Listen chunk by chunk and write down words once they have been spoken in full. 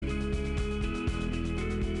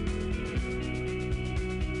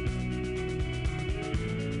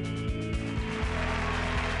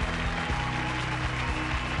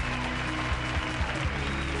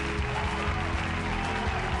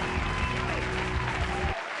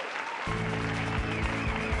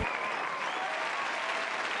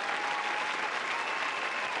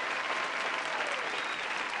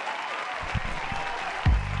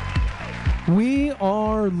We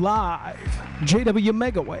are live,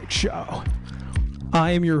 TheJWMegawegShow.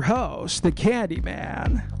 I am your host, the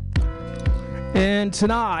Candyman. And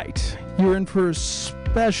tonight, you're in for a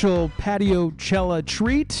special Patio-Cella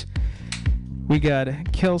treat. We got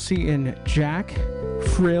Kelsey and Jack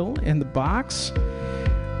Frill in the box.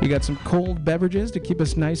 We got some cold beverages to keep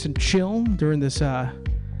us nice and chill during this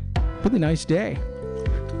really nice day.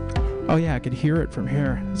 Oh yeah, I could hear it from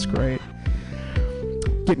here. That's great.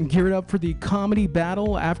 Getting geared up for the comedy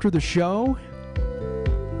battle after the show.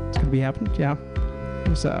 It's gonna be happening, yeah.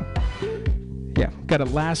 There's got a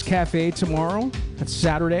Last Cafe tomorrow. That's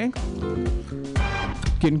Saturday.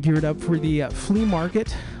 Getting geared up for the flea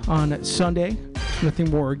market on Sunday.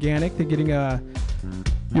 Nothing more organic than getting your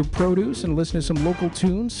produce and listening to some local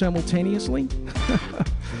tunes simultaneously.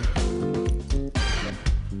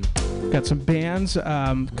 Got some bands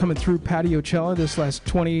coming through Patio-Cella this last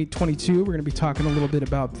 2022. We're going to be talking a little bit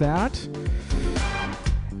about that.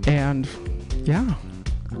 And, yeah.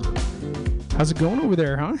 How's it going over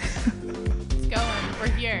there, huh? It's going. We're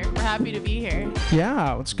here. We're happy to be here.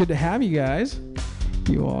 Yeah, it's good to have you guys.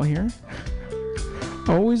 You all here.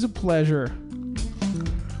 Always a pleasure.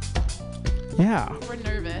 Yeah. We're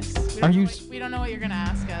nervous. We don't know what you're going to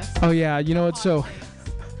ask us. Oh, yeah. You know what? So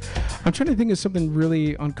I'm trying to think of something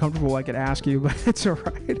really uncomfortable I could ask you, but it's all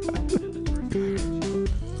right.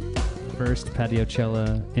 First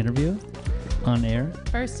Patio-Cella interview on air.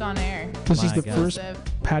 First on air. This is the first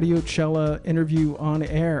Patio-Cella interview on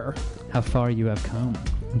air. How far you have come,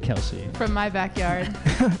 Kelsey? From my backyard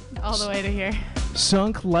all the way to here.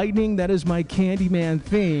 Sunk Lightning, that is my Candyman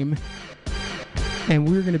theme. And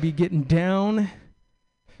we're going to be getting down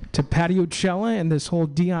to Patio-Cella and this whole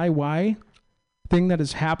DIY thing that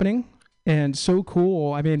is happening. And so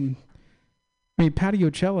cool. I mean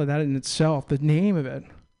Patio-Cella, that in itself, the name of it.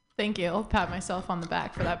 Thank you. I'll pat myself on the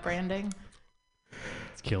back for that branding.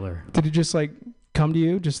 It's killer. Did it just like come to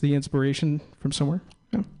you, just the inspiration from somewhere?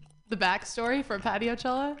 Yeah. The backstory for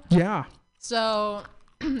Patio-Cella? Yeah. So,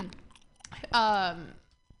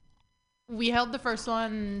 we held the first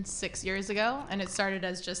one 6 years ago, and it started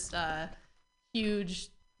as just a huge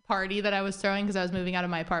party that I was throwing because I was moving out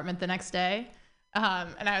of my apartment the next day.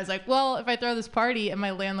 And I was like, well, if I throw this party and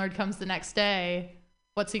my landlord comes the next day,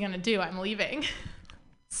 what's he going to do? I'm leaving.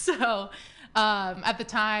 So at the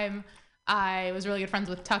time, I was really good friends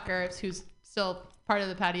with Tucker, who's still part of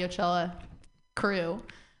the Patio-Cella crew.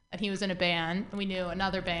 And he was in a band. And we knew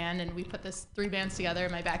another band. And we put this 3 bands together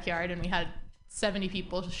in my backyard. And we had 70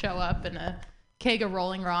 people show up and a keg of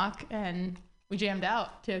Rolling Rock. And we jammed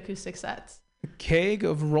out to acoustic sets. A keg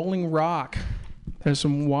of Rolling Rock. There's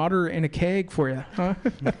some water in a keg for you, huh?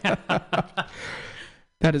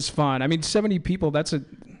 That is fun. I mean, 70 people,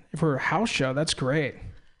 for a house show, that's great.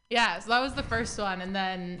 Yeah, so that was the first one. And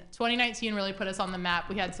then 2019 really put us on the map.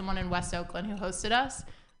 We had someone in West Oakland who hosted us.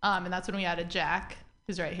 And that's when we added Jack,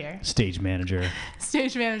 who's right here. Stage manager.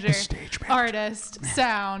 Artist,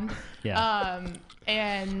 sound. Yeah.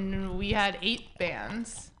 And we had 8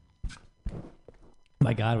 bands.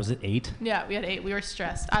 My God, was it 8? Yeah, we had 8. We were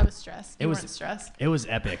stressed. I was stressed. You weren't stressed. It was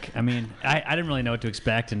epic. I mean, I didn't really know what to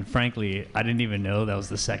expect, and frankly, I didn't even know that was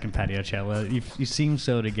the second Patio-Cella. You seem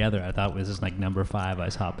so together. I thought it was just like number 5 I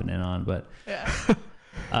was hopping in on, but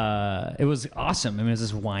yeah. It was awesome. I mean, it was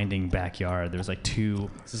this winding backyard. There was like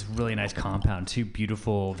this really nice compound, 2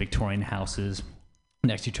 beautiful Victorian houses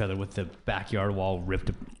next to each other with the backyard wall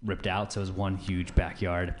ripped out, so it was one huge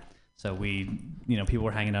backyard. So people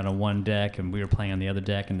were hanging out on one deck and we were playing on the other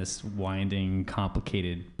deck, and this winding,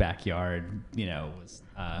 complicated backyard, was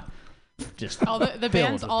just all the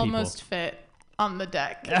bands almost fit on the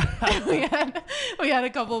deck. we had a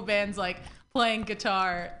couple of bands like playing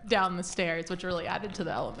guitar down the stairs, which really added to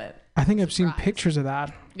the element. I think I've seen pictures of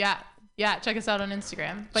that. Yeah, check us out on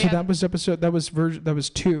Instagram. But so that was episode. That was 2. That was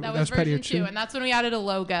version 2, and that's when we added a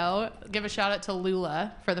logo. Give a shout out to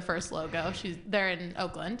Lula for the first logo. She's there in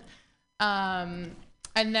Oakland.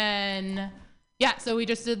 And then, so we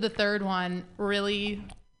just did the third one, really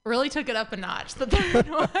took it up a notch, the third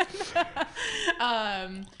one.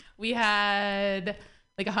 We had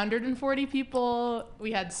like 140 people.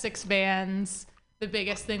 We had 6 bands. The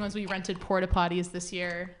biggest thing was we rented porta potties this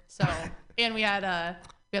year. So, and we had a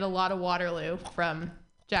lot of Waterloo from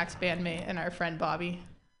Jack's bandmate and our friend Bobby.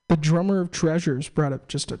 The drummer of Treasures brought up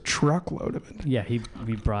just a truckload of it. Yeah,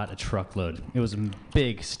 we brought a truckload. It was a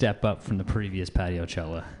big step up from the previous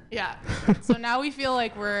Patio-Cella. Yeah. So now we feel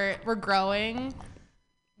like we're growing.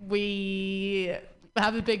 We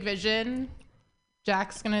have a big vision.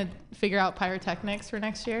 Jack's gonna figure out pyrotechnics for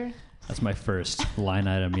next year. That's my first line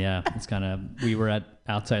item. Yeah, it's we were at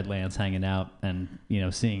outside lands hanging out and,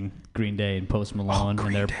 seeing Green Day and Post Malone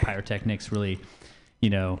and their pyrotechnics really,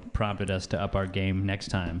 prompted us to up our game next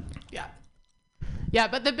time. Yeah. Yeah,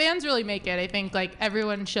 but the bands really make it. I think like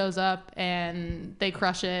everyone shows up and they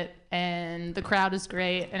crush it and the crowd is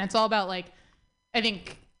great. And it's all about like, I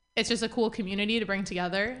think it's just a cool community to bring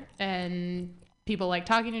together and people like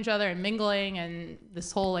talking to each other and mingling and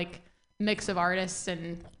this whole like mix of artists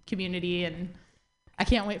and community. And I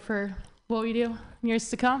can't wait for what we do in years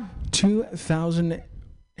to come.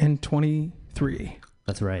 2023.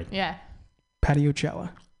 That's right. Yeah.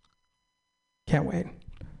 Patio-Cella. Can't wait.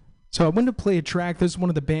 So I wanted to play a track. This is one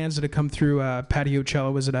of the bands that had come through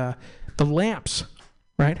Patio-Cella. Was it The Lamps,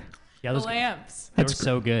 right? Yeah, the Lamps. They were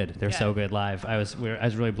so good. They're so good live. I was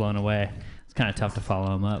really blown away. It's kind of tough to follow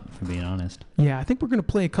them up, if I'm being honest. Yeah, I think we're going to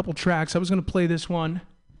play a couple tracks. I was going to play this one.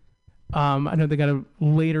 I know they got a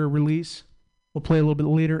later release. We'll play a little bit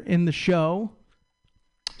later in the show.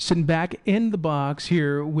 Sitting back in the box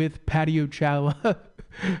here with Patio-Cella,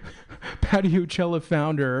 Patio-Cella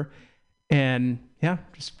founder, and yeah,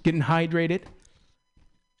 just getting hydrated.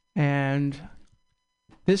 And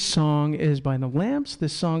this song is by The Lamps.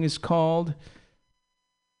 This song is called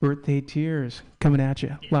Birthday Tears. Coming at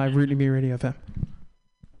you live, MutinyRadio FM.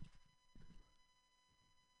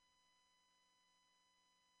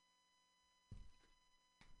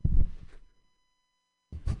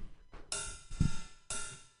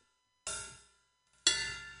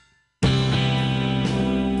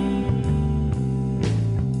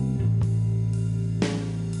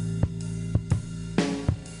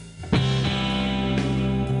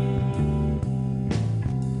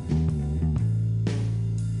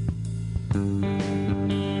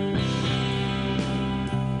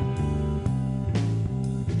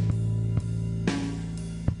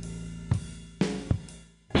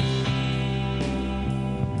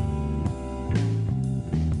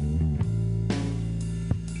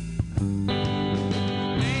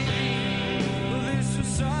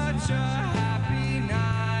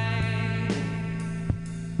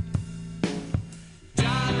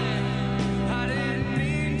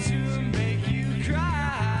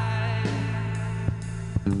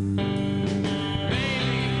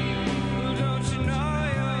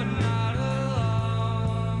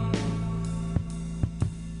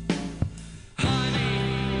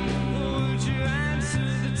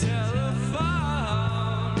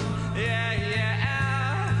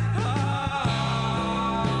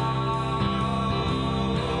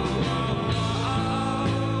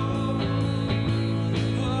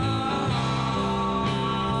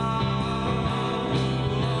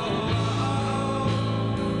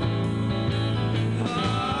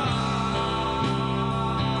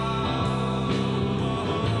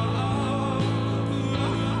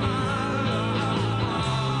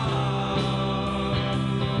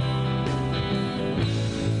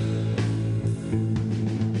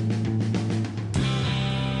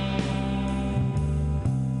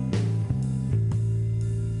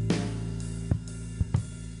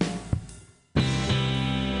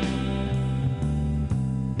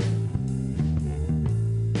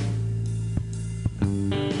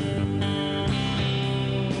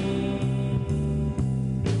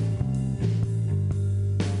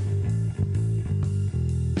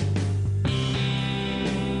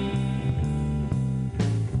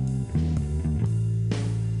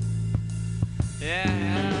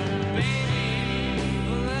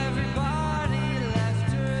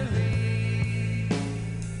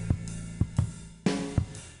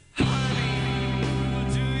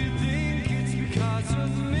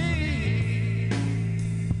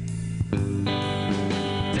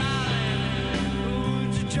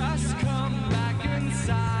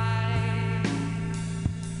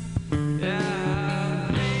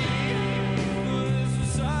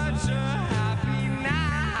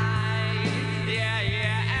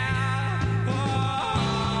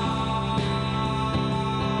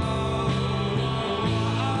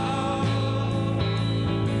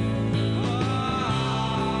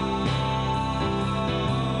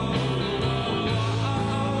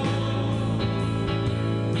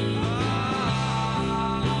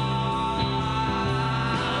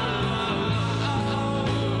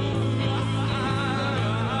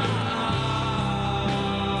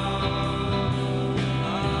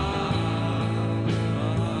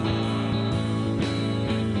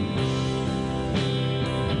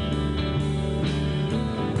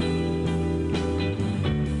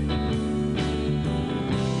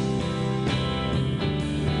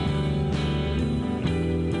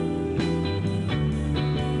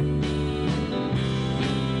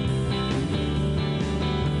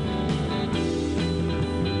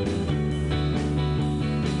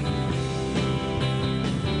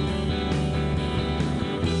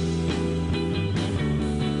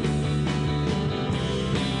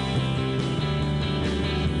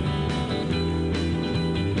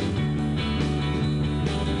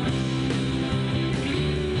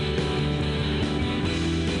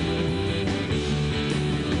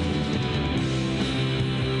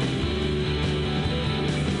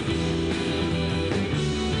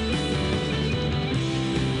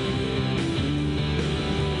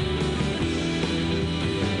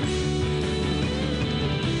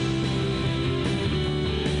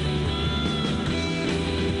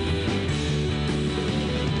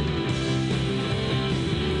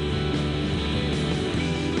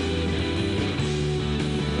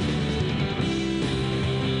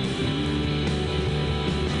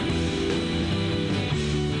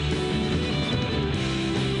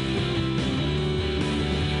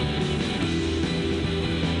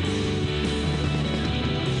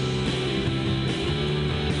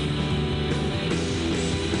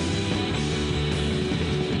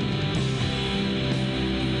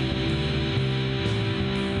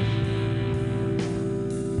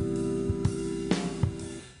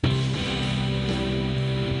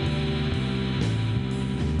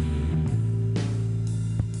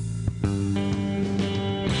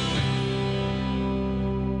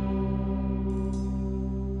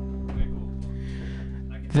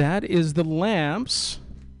 That is the Lamps.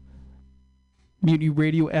 Mutiny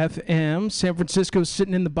Radio FM. San Francisco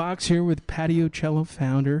sitting in the box here with Patio Cello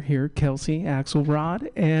founder here, Kelsey Axelrod,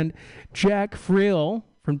 and Jack Friel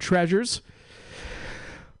from Treasures.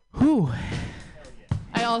 Whew.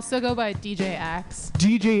 I also go by DJ Axe.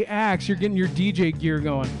 DJ Axe, you're getting your DJ gear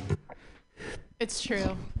going. It's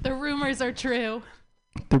true. The rumors are true.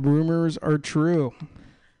 The rumors are true.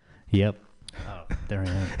 Yep. Oh, there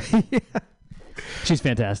I am. Yeah. She's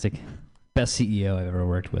fantastic. Best CEO I've ever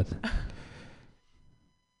worked with.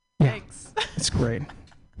 Yeah, thanks. It's great.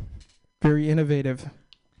 Very innovative.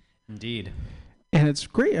 Indeed. And it's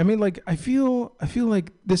great. I mean, like, I feel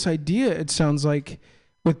like this idea, it sounds like,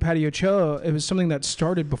 with Patio Cello, it was something that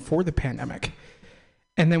started before the pandemic.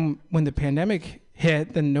 And then when the pandemic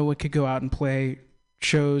hit, then no one could go out and play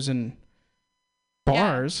shows and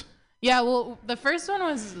bars. Yeah, well, the first one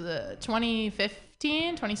was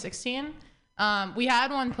 2015, 2016. We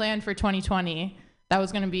had one planned for 2020 that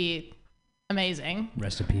was going to be amazing.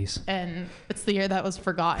 Rest in peace. And it's the year that was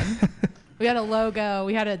forgotten. We had a logo.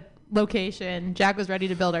 We had a location. Jack was ready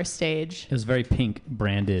to build our stage. It was very pink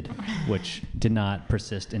branded, which did not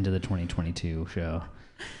persist into the 2022 show.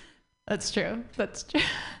 That's true. That's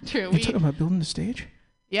true. You talking about building the stage?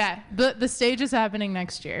 Yeah, the stage is happening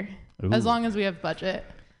next year. Ooh. As long as we have budget,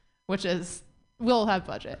 which is, we'll have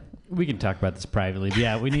budget. We can talk about this privately, but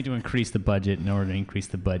yeah, we need to increase the budget. In order to increase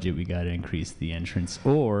the budget, we got to increase the entrance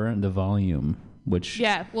or the volume, which...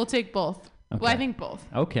 Yeah, we'll take both. Okay. Well, I think both.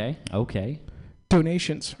 Okay.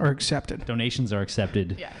 Donations are accepted. Donations are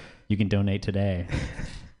accepted. Yeah. You can donate today.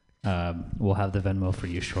 We'll have the Venmo for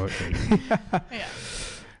you shortly. Yeah.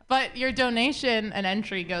 But your donation and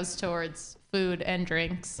entry goes towards food and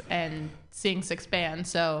drinks and seeing 6 bands.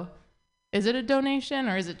 So is it a donation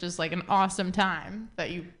or is it just like an awesome time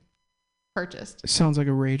that you purchased? Sounds like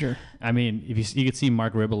a rager. I mean, if you could see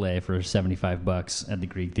Mark Riboulet for $75 at the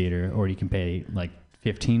Greek Theater, or you can pay like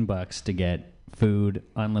 $15 to get food,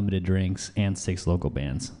 unlimited drinks, and 6 local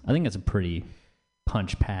bands. I think that's a pretty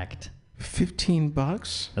punch-packed.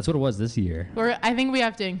 $15? That's what it was this year. I think we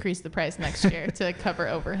have to increase the price next year to cover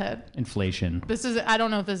overhead. Inflation. I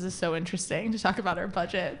don't know if this is so interesting to talk about our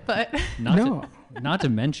budget, but Not to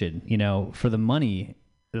mention, for the money,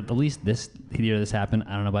 at least this year this happened,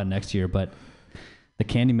 I don't know about next year, but the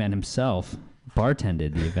Candyman himself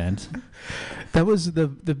bartended the event. That was the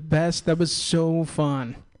best. That was so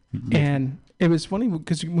fun. And it was funny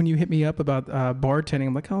because when you hit me up about bartending,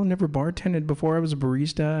 I'm like, oh, I never bartended before. I was a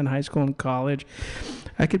barista in high school and college.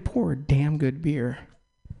 I could pour a damn good beer,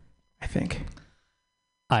 I think.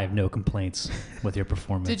 I have no complaints with your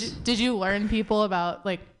performance. Did you learn people about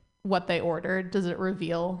like what they ordered? Does it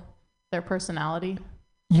reveal their personality?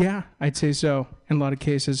 Yeah, I'd say so. In a lot of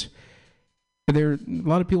cases, a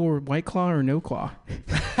lot of people were White Claw or No Claw.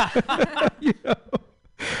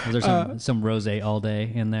 Was there some rosé all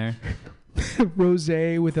day in there?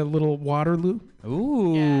 Rosé with a little Waterloo.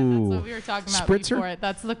 Ooh. Yeah, that's what we were talking about Spritzer? before.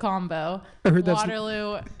 That's the combo. I heard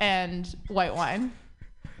Waterloo and white wine.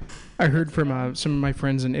 I heard from some of my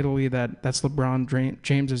friends in Italy that's LeBron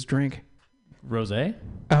James's drink. Rosé?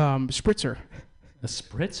 Spritzer. A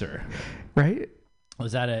spritzer. Right?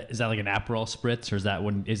 Is that like an Aperol spritz, or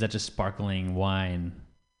is that just sparkling wine?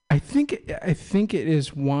 I think it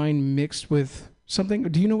is wine mixed with something.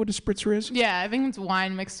 Do you know what a spritzer is? Yeah, I think it's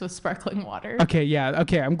wine mixed with sparkling water. Okay, yeah.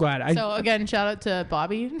 Okay, I'm glad. So again, shout out to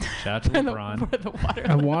Bobby. Shout out to LeBron. for the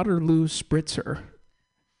Waterloo. A Waterloo spritzer.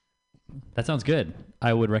 That sounds good.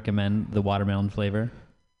 I would recommend the watermelon flavor.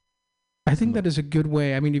 I think that is a good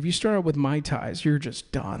way. I mean, if you start out with Mai Tais, you're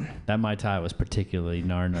just done. That Mai Tai was particularly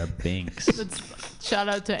Narnar Binks. Shout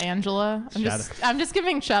out to Angela. I'm just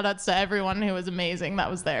giving shout outs to everyone who was amazing that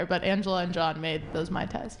was there, but Angela and John made those Mai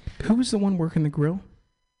Tais. Who was the one working the grill?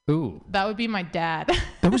 Ooh. That would be my dad.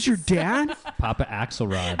 That was your dad? Papa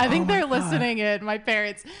Axelrod. I think they're listening in, my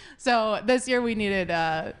parents. So this year we needed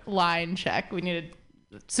a line check. We needed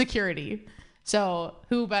security. So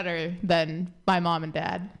who better than my mom and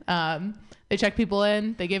dad? They checked people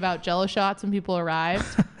in. They gave out Jello shots when people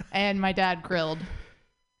arrived. And my dad grilled.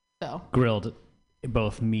 Grilled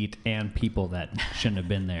both meat and people that shouldn't have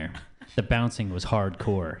been there. The bouncing was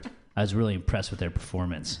hardcore. I was really impressed with their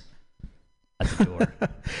performance at the door.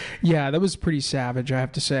 Yeah, that was pretty savage, I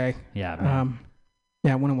have to say. Yeah, man.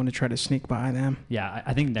 Yeah, I wouldn't want to try to sneak by them. Yeah,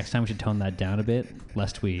 I think next time we should tone that down a bit,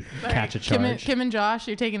 lest we catch a charge. Kim and Josh,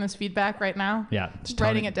 you're taking this feedback right now? Yeah. Just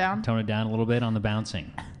writing it down? Tone it down a little bit on the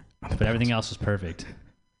bouncing. But everything else was perfect.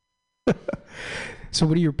 So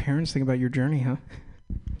what do your parents think about your journey,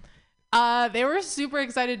 huh? They were super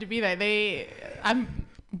excited to be there. I'm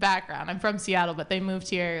from Seattle, but they moved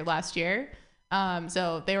here last year.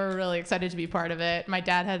 So they were really excited to be part of it. My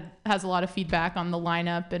dad has a lot of feedback on the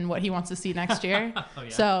lineup and what he wants to see next year. Oh, yeah.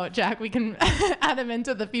 So Jack, we can add him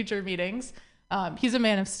into the future meetings. He's a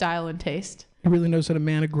man of style and taste. He really knows how to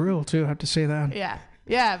man a grill too. I have to say that.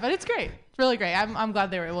 Yeah, but it's great. It's really great. I'm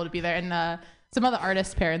glad they were able to be there, and some other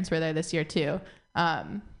artists' parents were there this year too.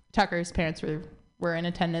 Tucker's parents were in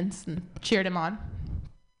attendance and cheered him on.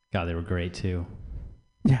 God, they were great too.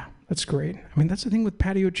 Yeah, that's great. I mean, that's the thing with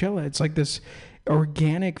Patiochella. It's like this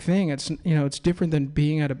organic thing. It's it's different than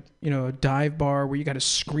being at a dive bar where you got to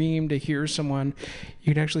scream to hear someone.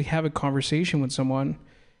 You can actually have a conversation with someone,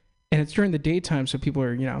 and it's during the daytime, so people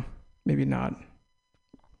are maybe not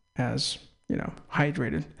as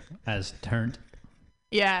hydrated, as turned.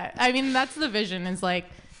 Yeah, I mean that's the vision. Is like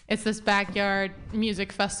it's this backyard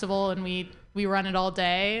music festival, and we run it all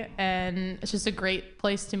day, and it's just a great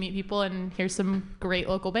place to meet people and hear some great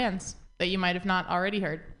local bands that you might have not already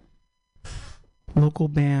heard. Local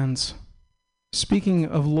bands. Speaking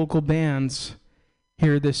of local bands,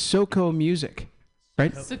 hear this SoCo music,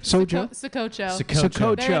 right?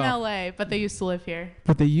 Sococho. They're in LA, but they used to live here.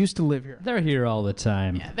 They're here all the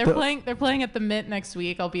time. Yeah, they're playing at the Mint next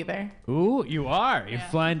week. I'll be there. Ooh, you are? You're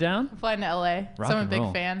flying down? I'm flying to LA. So I'm a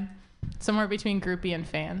big fan. Somewhere between groupie and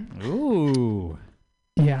fan. Ooh.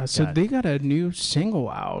 Yeah, so they got a new single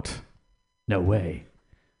out. No way.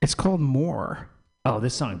 It's called More. Oh,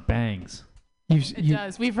 this song bangs. It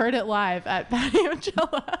does. We've heard it live at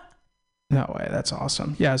Patiochella. No way. That's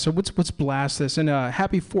awesome. Yeah, so let's blast this. And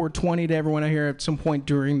happy 420 to everyone out here at some point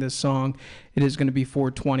during this song. It is going to be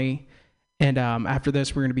 420. And after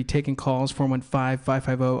this, we're going to be taking calls,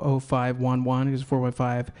 415-550-0511. It's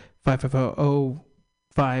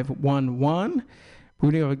 415-550-0511.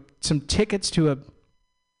 We're going to have some tickets to a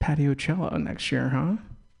Patiochella next year, huh?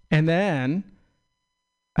 And then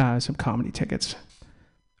some comedy tickets.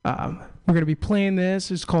 We're going to be playing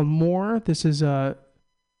this. It's called More. This is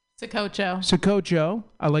Sococho.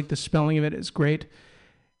 I like the spelling of it. It's great.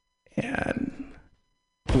 And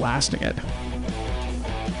blasting it.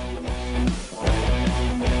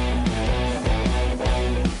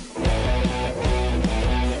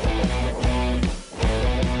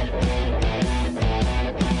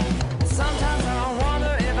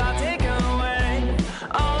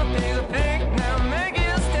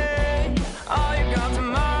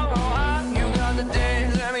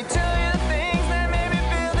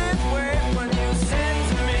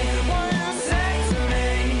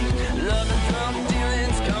 Love and drug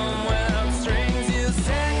dealings come when I'm straight.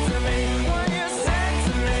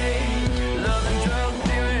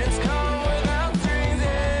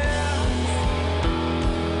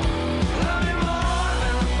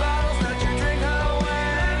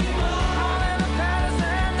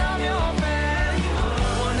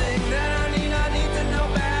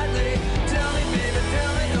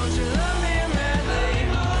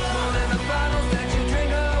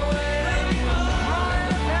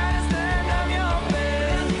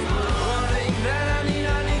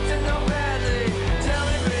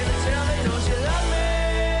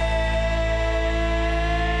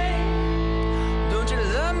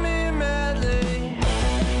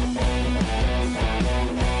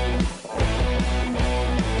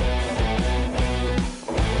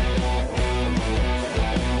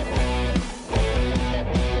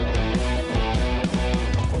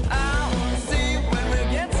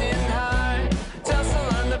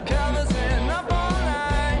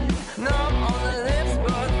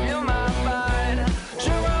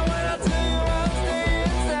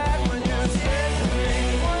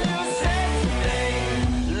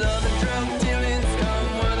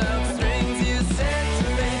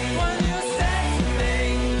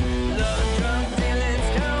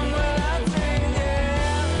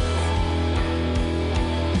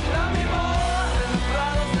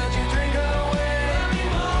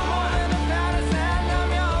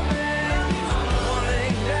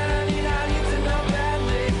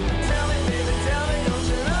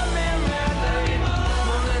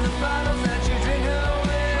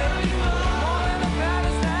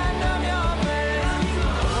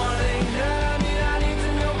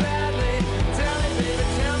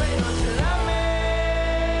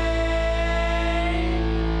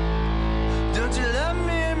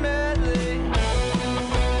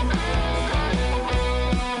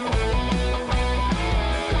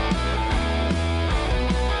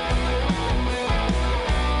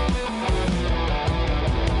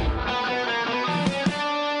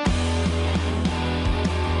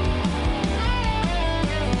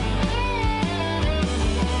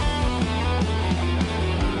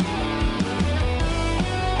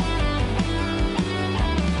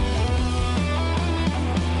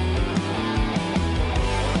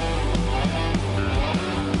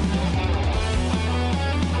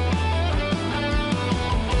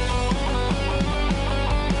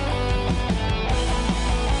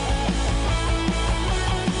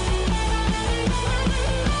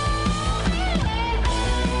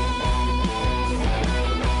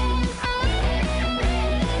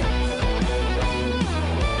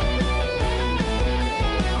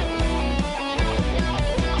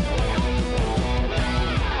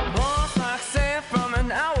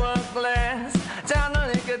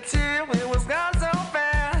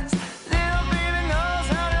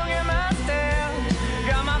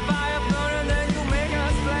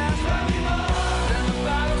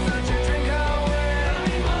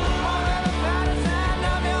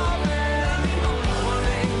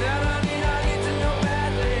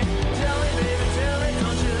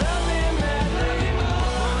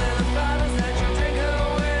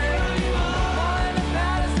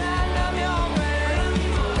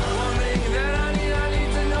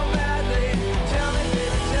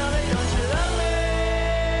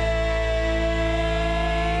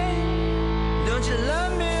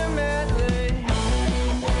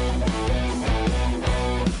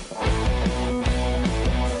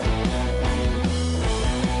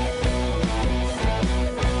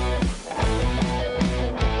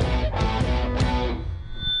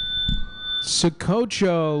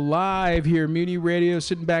 Sococho live here, Mutiny Radio,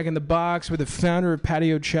 sitting back in the box with the founder of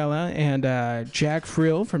Patio Cella and Jack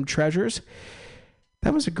Frill from Treasures.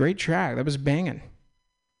 That was a great track. That was banging.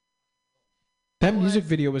 That music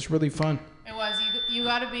video was really fun. It was. You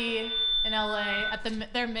got to be in LA at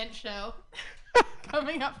their Mint show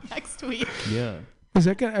coming up next week. Yeah. Is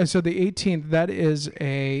that so the 18th? That is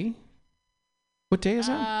a what day is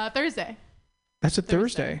that? Thursday. That's a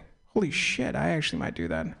Thursday. Holy shit! I actually might do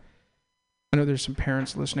that. I know there's some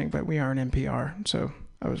parents listening, but we are an NPR, so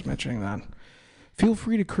I was mentioning that. Feel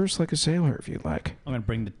free to curse like a sailor if you'd like. I'm going to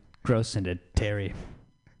bring the gross into Terry.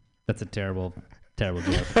 That's a terrible, terrible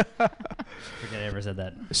joke. Forget I ever said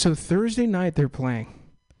that. So Thursday night they're playing.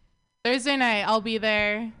 Thursday night, I'll be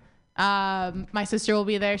there. My sister will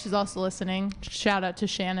be there. She's also listening. Shout out to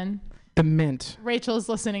Shannon. The Mint. Rachel's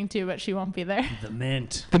listening too, but she won't be there. The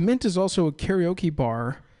Mint. The Mint is also a karaoke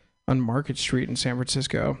bar on Market Street in San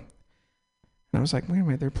Francisco. And I was like, wait a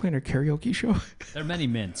minute, they're playing a karaoke show? There are many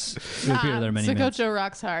mints. There are many mints. Sococho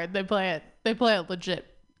rocks hard. They play it legit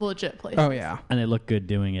places. Oh, yeah. And they look good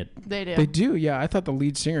doing it. They do. They do, yeah. I thought the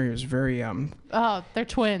lead singer was very... Oh, they're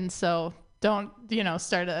twins, so don't,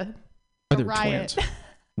 start a riot. Twins.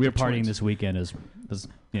 We were partying this weekend as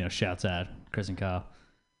shouts out Chris and Kyle.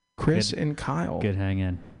 Chris and Kyle. Good hang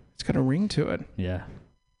in. It's got a ring to it. Yeah.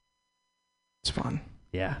 It's fun.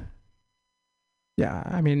 Yeah. Yeah,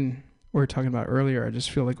 I mean... we were talking about earlier, I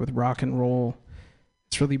just feel like with rock and roll,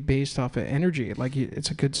 it's really based off of energy. Like,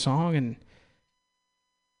 it's a good song, and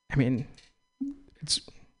I mean,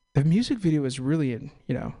 the music video is really,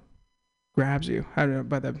 grabs you. I don't know,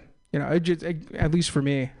 by the, at least for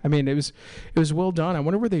me. I mean, it was well done. I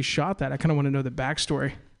wonder where they shot that. I kind of want to know the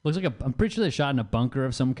backstory. Looks like I'm pretty sure they shot in a bunker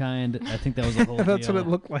of some kind. I think that was the whole That's deal. what it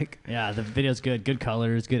looked like. Yeah, the video's good. Good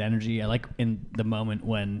colors, good energy. I like in the moment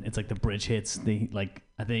when it's like the bridge hits. I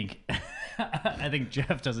think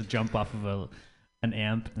Jeff does a jump off of an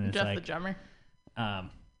amp, and it's Jeff like the drummer.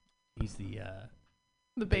 He's the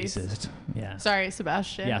bassist. Yeah. Sorry,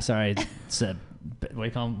 Sebastian. Yeah, sorry. What do you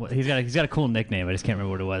call him? He's got a cool nickname. I just can't remember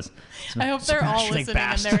what it was. I hope they're all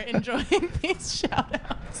Sebastian listening and they're enjoying these shout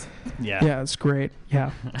outs. Yeah. Yeah, it's great. Yeah.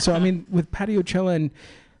 So I mean, with Patio Cella, and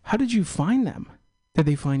how did you find them? Did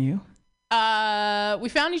they find you? We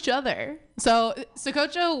found each other. So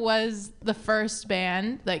Sococho was the first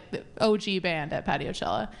band, like the OG band at Patio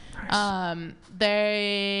Cella. Nice.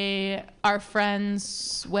 They are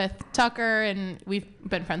friends with Tucker, and we've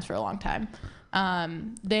been friends for a long time.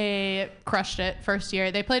 They crushed it first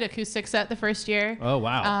year. They played acoustic set the first year. Oh,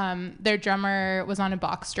 wow. Their drummer was on a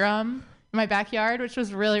box drum in my backyard, which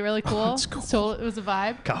was really, really cool. That's cool. So it was a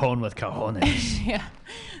vibe. Cajon with cojones. Yeah.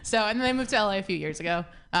 So, and then they moved to LA a few years ago,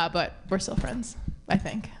 but we're still friends. I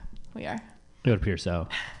think we are. It would appear so.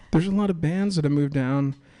 There's a lot of bands that have moved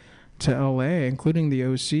down to LA, including the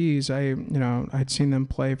OCs. I'd seen them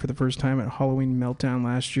play for the first time at Halloween Meltdown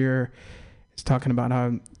last year. He's talking about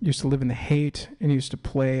how he used to live in the Haight and he used to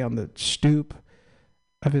play on the stoop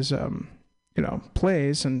of his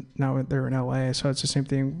plays, and now they're in LA, so it's the same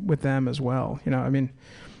thing with them as well. I mean,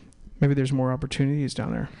 maybe there's more opportunities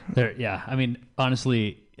down there. Yeah. I mean,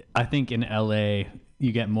 honestly, I think in LA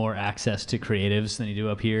you get more access to creatives than you do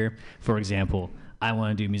up here. For example, I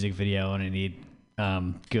want to do music video and I need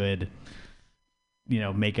good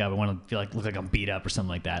makeup. I want to look like I'm beat up or something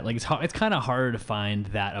like that. Like it's kind of harder to find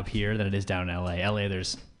that up here than it is down in LA. LA,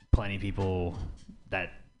 there's plenty of people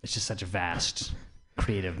that it's just such a vast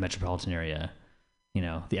creative metropolitan area, the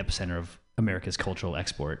epicenter of America's cultural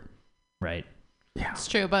export, right? Yeah, it's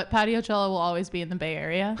true. But Patio Cella will always be in the Bay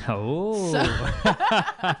Area. Oh,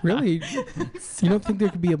 so. Really? You don't think there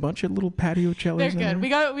could be a bunch of little Patio Cellas? They're good.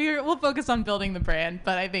 We'll focus on building the brand,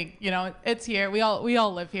 but I think it's here. We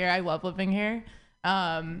all live here. I love living here.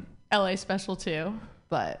 LA special too,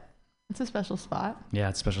 but it's a special spot. Yeah,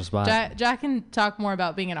 it's a special spot. Jack can talk more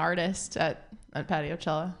about being an artist at Patio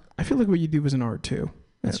Cella. I feel like what you do is an art too.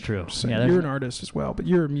 That's true. So yeah, you're an artist as well, but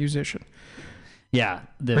you're a musician. Yeah,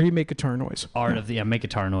 or you make guitar noise. Art of make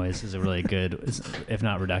guitar noise is a really good, if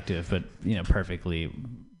not reductive, but perfect way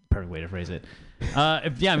to phrase it.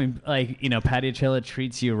 Patio Cella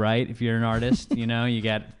treats you right if you're an artist. You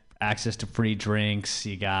get access to free drinks.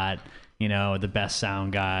 You got the best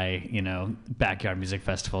sound guy. Backyard music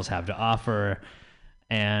festivals have to offer.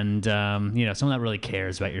 And someone that really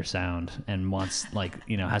cares about your sound and wants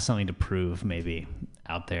has something to prove maybe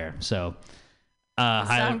out there. So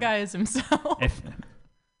sound guy is himself.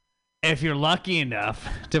 If you're lucky enough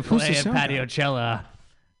to play at Patio Cella,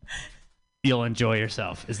 you'll enjoy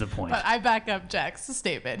yourself is the point. But I back up Jack's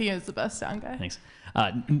statement. He is the best sound guy. Thanks.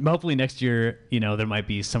 Hopefully next year, there might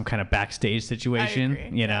be some kind of backstage situation. I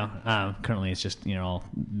agree. Currently it's just all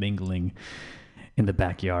mingling in the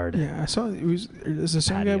backyard. Yeah, I saw is the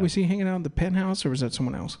same guy we see hanging out in the penthouse, or was that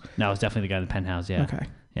someone else? No, it was definitely the guy in the penthouse. Yeah. Okay.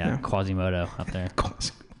 Yeah. Quasimodo up there.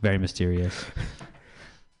 Very mysterious.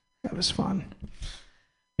 That was fun.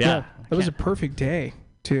 Yeah. That was a perfect day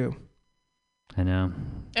too. I know.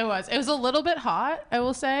 It was a little bit hot, I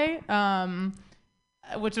will say,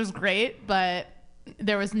 which was great, but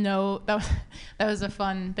there was that was a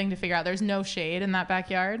fun thing to figure out. There's no shade in that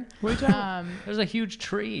backyard. There's a huge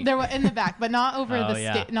tree. There was in the back, but not over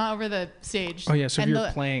not over the stage. Oh yeah, so if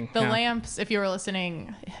you're playing. The lamps, if you were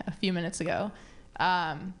listening a few minutes ago,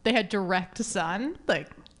 they had direct sun,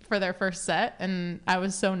 for their first set, and I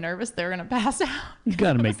was so nervous they were gonna pass out. You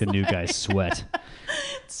got to make the new guys sweat.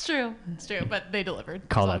 It's true, but they delivered.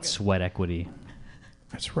 Call that sweat equity.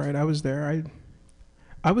 That's right. I was there.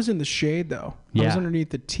 I was in the shade though. Yeah. I was underneath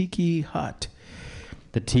the tiki hut.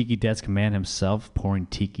 The tiki desk man himself pouring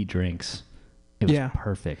tiki drinks. It was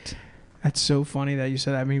perfect. That's so funny that you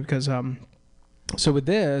said that. I mean, because so with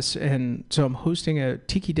this, and so I'm hosting a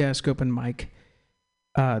tiki desk open mic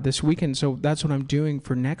this weekend. So that's what I'm doing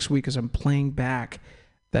for next week, is I'm playing back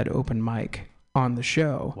that open mic on the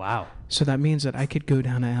show. Wow. So that means that I could go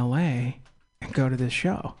down to LA and go to this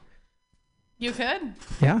show. You could?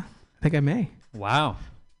 Yeah, I think I may. Wow.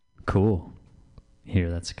 Cool. Here,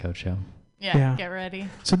 that's a coach show. Yeah, get ready.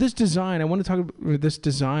 So this design, I want to talk about this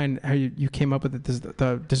design, how you came up with it,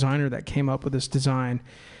 the designer that came up with this design.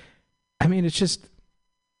 I mean, it's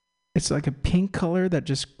like a pink color that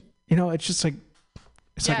just, it's just like,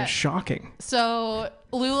 it's like a shocking. So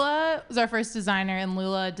Lula was our first designer, and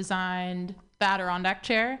Lula designed the Adirondack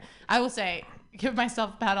chair. I will say, give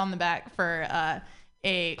myself a pat on the back for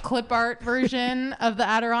a clip art version of the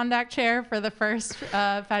Adirondack chair for the first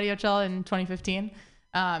Patio Cello in 2015.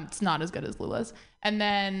 It's not as good as Lula's. And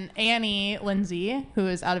then Annie Lindsay, who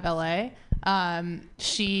is out of LA,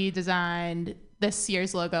 she designed this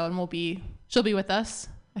year's logo, and she'll be with us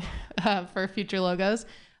for future logos.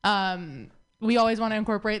 We always want to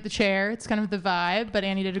incorporate the chair. It's kind of the vibe, but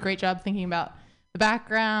Annie did a great job thinking about the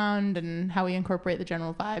background and how we incorporate the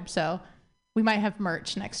general vibe. So we might have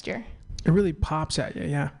merch next year. It really pops at you,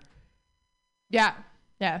 yeah. Yeah.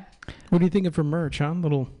 What do you think of for merch, huh?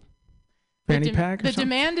 Little fanny pack or the something?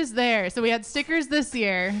 demand is there. So we had stickers this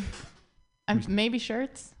year. Maybe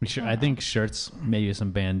shirts. I think shirts, maybe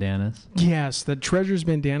some bandanas. Yes, the Treasures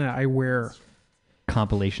bandana I wear.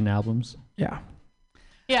 Compilation albums. Yeah.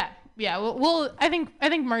 Well, I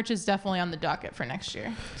think merch is definitely on the docket for next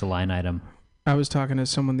year. It's a line item. I was talking to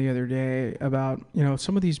someone the other day about,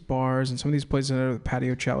 some of these bars and some of these places that are the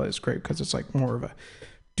Patio Cello is great because it's like more of a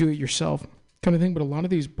do-it-yourself kind of thing. But a lot of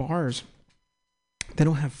these bars, they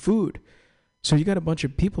don't have food. So you got a bunch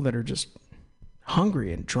of people that are just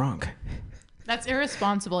hungry and drunk. That's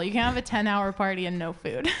irresponsible. You can't have a 10-hour party and no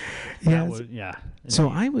food. Yeah. So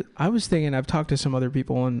I was thinking, I've talked to some other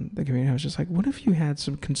people in the community. I was just like, what if you had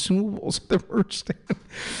some consumables at the merch stand?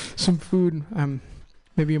 Some food,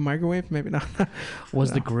 maybe a microwave, maybe not.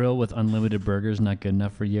 Was the grill with unlimited burgers not good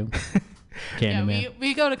enough for you? Candyman.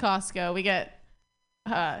 We go to Costco. We get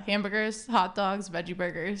hamburgers, hot dogs, veggie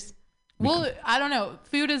burgers. Well, I don't know.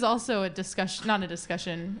 Food is also not a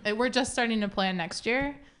discussion. We're just starting to plan next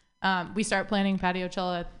year. We start planning Patio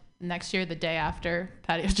Cello next year, the day after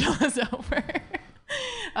Patio Cello is over.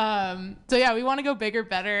 So yeah, we want to go bigger,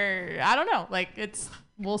 better. I don't know.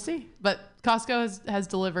 We'll see. But Costco has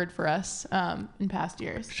delivered for us in past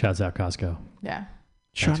years. Shouts out Costco. Yeah.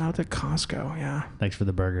 Shout out to Costco. Yeah. Thanks for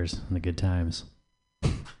the burgers and the good times.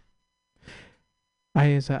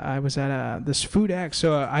 I was at this Food X.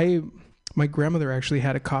 So my grandmother actually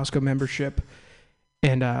had a Costco membership,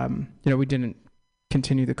 and we didn't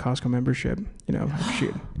continue the Costco membership. She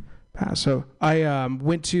had passed. So I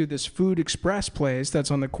went to this Food Express place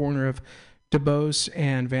that's on the corner of DuBose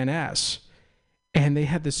and Van Ness, and they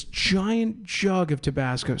had this giant jug of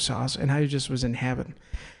Tabasco sauce, and I just was in heaven.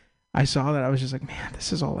 I saw that. I was just like, man,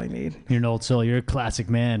 this is all I need. You're an old soul. You're a classic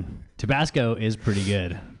man. Tabasco is pretty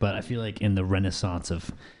good, but I feel like in the renaissance of,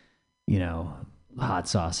 hot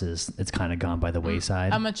sauces, it's kind of gone by the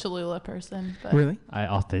wayside. I'm a Cholula person. But Really?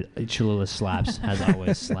 Cholula slaps, has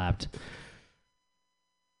always slapped.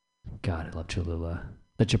 God, I love Cholula.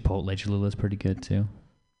 The Chipotle Cholula is pretty good too.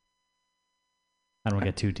 I don't want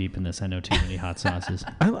to get too deep in this. I know too many hot sauces.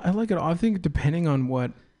 I like it all. I think depending on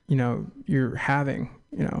what, you're having,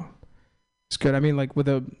 it's good. I mean, like with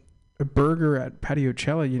a burger at Patio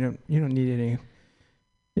Cello, you don't need any,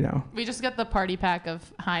 We just get the party pack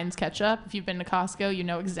of Heinz ketchup. If you've been to Costco, you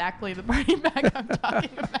know exactly the party pack I'm talking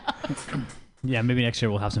about. Yeah, maybe next year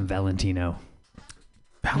we'll have some Valentino.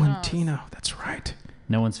 Valentino, that's right.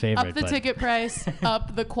 No one's favorite. Up the ticket price,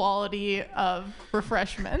 up the quality of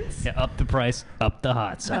refreshments. Yeah, up the price, up the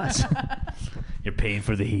hot sauce. You're paying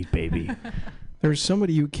for the heat, baby. There's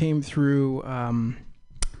somebody who came through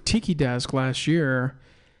Tiki Desk last year.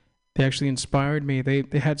 They actually inspired me.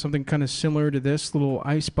 They had something kind of similar to this little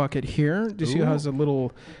ice bucket here. Do you see how it has a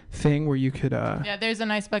little thing where you could... Yeah, there's an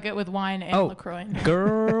ice bucket with wine and LaCroix.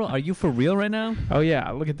 Girl, are you for real right now? Oh, yeah.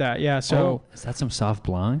 Look at that. Yeah, so... is that some soft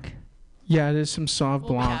blanc? Yeah, it is some soft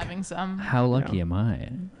We'll blanc. be having some. How lucky am I?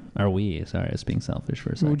 Are we? Sorry, I was being selfish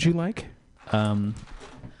for a second. What would you like?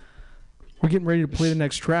 We're getting ready to play the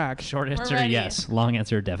next track. Short answer, yes. Long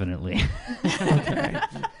answer, definitely. Okay.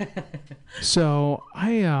 So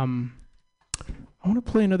I want to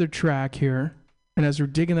play another track here, and as we're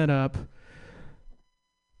digging that up,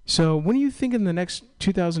 so when are you thinking the next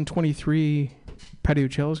 2023 Patio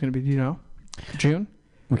Cello is going to be? Do you know? June?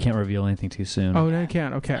 We can't reveal anything too soon. Oh, no, you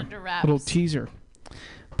can't. Okay. Under wraps. Little teaser.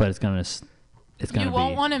 But it's gonna You be.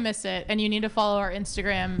 won't want to miss it, and you need to follow our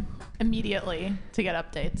Instagram immediately to get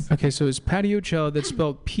updates. Okay, so it's Patio Cello. That's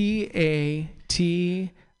spelled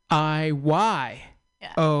PATIYOCHELLA.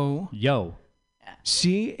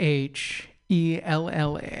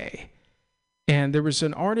 And there was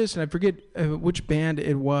an artist, and I forget which band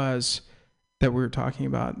it was that we were talking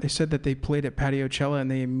about. They said that they played at Patio Cello, and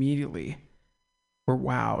they immediately were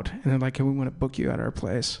wowed. And they're like, "Hey, we want to book you at our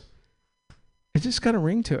place." It just got a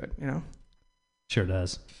ring to it, you know? Sure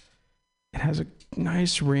does. It has a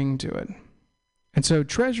nice ring to it. And so,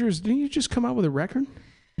 Treasures, didn't you just come out with a record?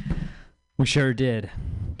 We sure did.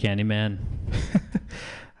 Candyman.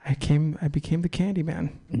 I became the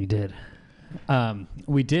Candyman. You did.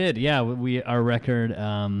 We did, yeah. Our record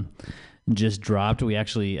just dropped. We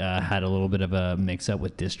actually had a little bit of a mix-up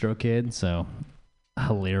with DistroKid, so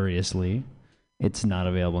hilariously, it's not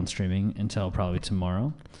available on streaming until probably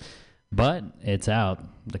tomorrow. But it's out.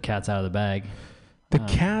 The cat's out of the bag. The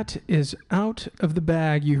cat is out of the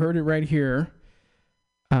bag. You heard it right here.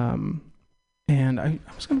 And I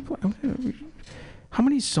was going to play. How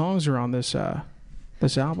many songs are on this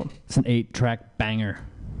this album? It's an 8-track banger.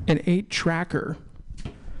 An 8-tracker.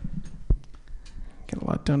 Get a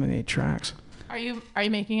lot done in 8 tracks. Are you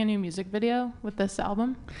making a new music video with this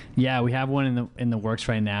album? Yeah, we have one in the works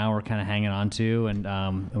right now. We're kind of hanging on to,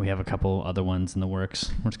 and we have a couple other ones in the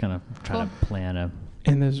works. We're just kind of trying to plan a.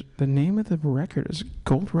 And the name of the record is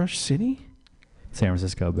Gold Rush City? San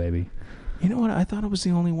Francisco, baby. You know what? I thought it was the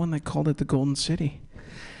only one that called it the Golden City.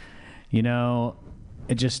 You know,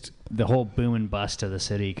 it just, the whole boom and bust of the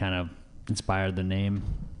city kind of inspired the name.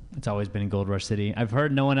 It's always been Gold Rush City. I've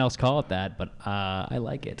heard no one else call it that, but I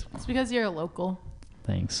like it. It's because you're a local.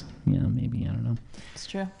 Thanks. Yeah, maybe. I don't know. It's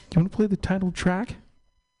true. Do you want to play the title track?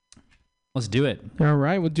 Let's do it. All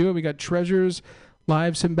right, we'll do it. We got Treasures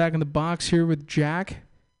live sitting back in the box here with Jack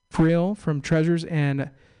Friel from Treasures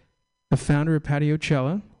and the founder of Patio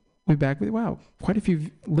Cello. We'll be back with, wow, quite a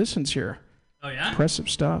few listens here. Oh, yeah? Impressive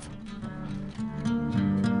stuff.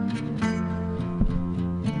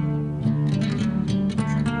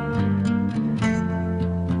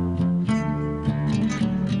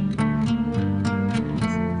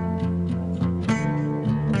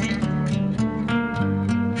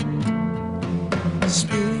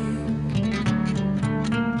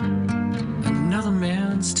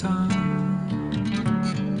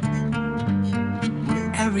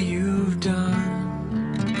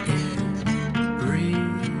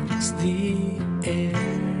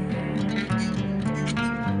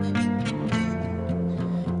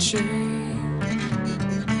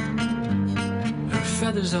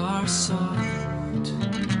 Feathers are soft.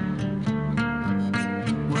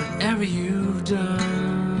 Whatever you've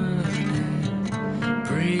done,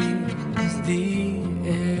 breathe the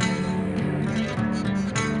air.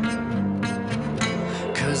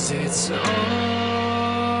 'Cause it's all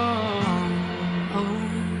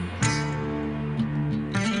ours.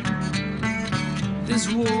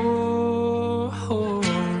 This war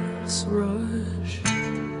horse rush.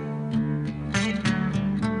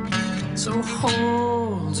 So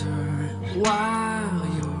hold her while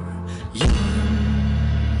you're young.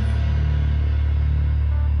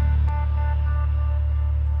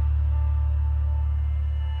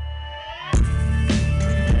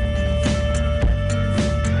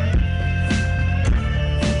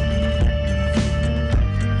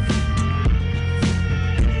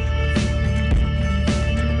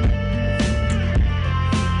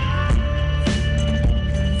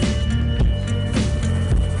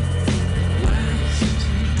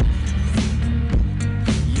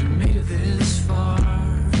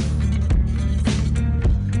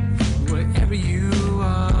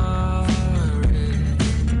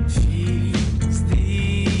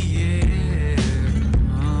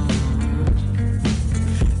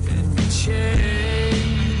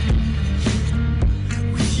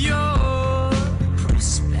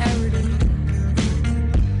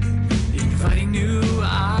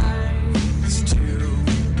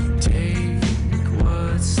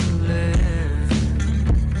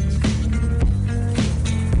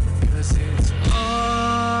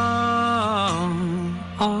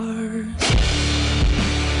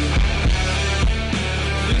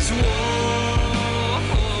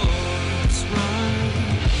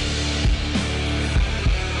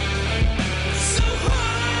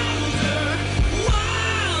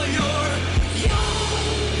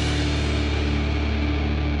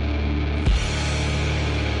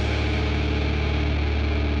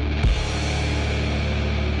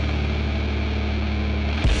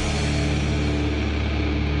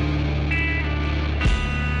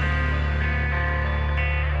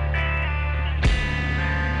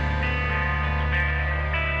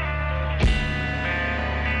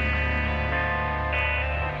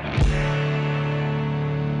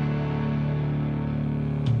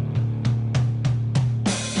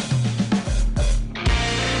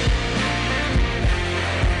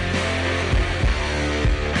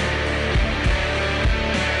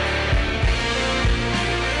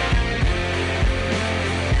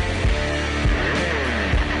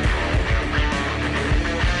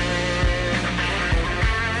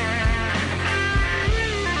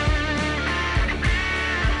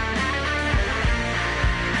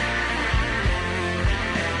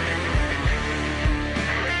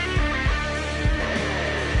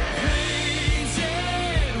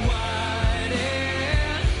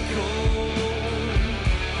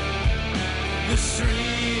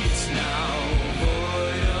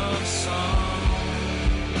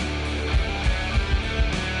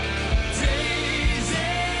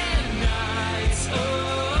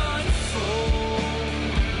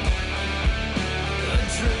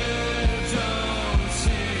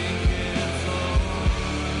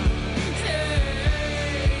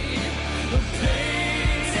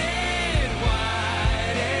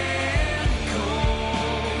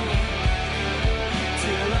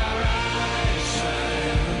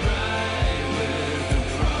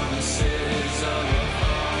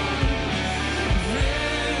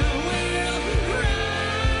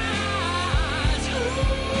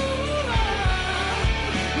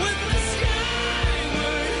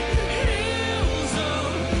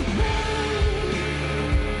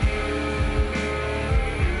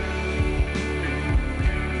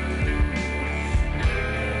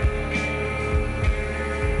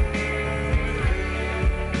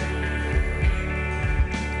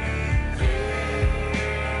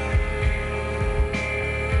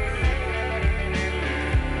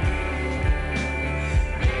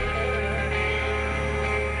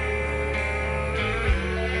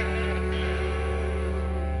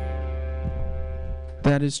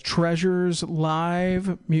 That is Treasures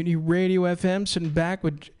Live, Mutiny Radio FM, sitting back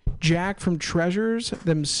with Jack from Treasures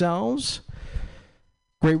themselves.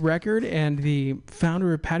 Great record, and the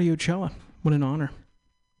founder of Patio Cella. What an honor.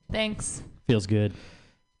 Thanks. Feels good.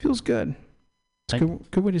 Feels good. It's a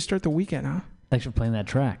good way to start the weekend, huh? Thanks for playing that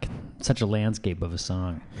track. Such a landscape of a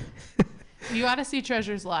song. You got to see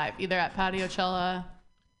Treasures live, either at Patio Cella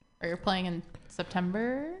or you're playing in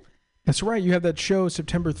September. That's right. You have that show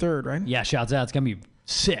September 3rd, right? Yeah, shouts out. It's going to be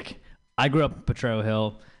sick. I grew up in Potrero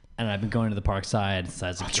Hill, and I've been going to the Parkside since I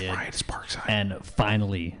was a kid. That's right. It's Parkside. And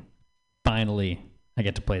finally, I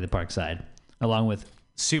get to play the Parkside, along with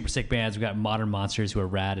super sick bands. We've got Modern Monsters, who are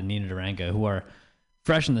rad, and Nina Durango, who are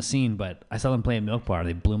fresh in the scene, but I saw them play at Milk Bar.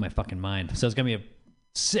 They blew my fucking mind. So it's going to be a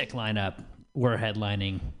sick lineup. We're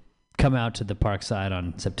headlining. Come out to the Parkside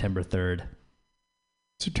on September 3rd.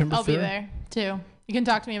 September 3rd? I'll be there, too. You can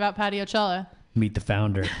talk to me about Patio Cella. Meet the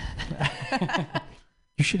founder.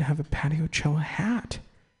 You should have a Patio Cella hat.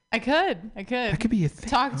 I could. That could be a thing.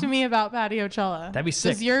 Talk to me about Patio Cella. That'd be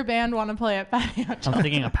sick. Does your band want to play at Patio Cella? I'm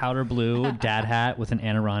thinking a powder blue dad hat with an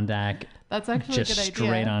Adirondack. That's actually just a good idea.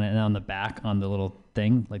 straight on it, and on the back, on the little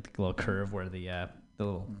thing, like the little curve where the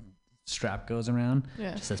little strap goes around.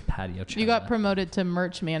 Yeah. Just says Patio Cella. You got promoted to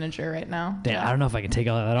merch manager right now. Damn, yeah. I don't know if I can take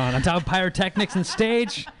all that on. I'm talking pyrotechnics and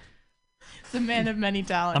stage. It's a man of many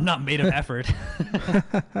talents. I'm not made of effort.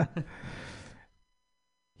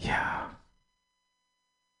 Yeah.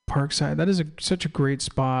 Parkside. That is such a great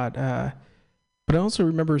spot. But I also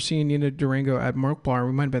remember seeing Nina Durango at Milk Bar.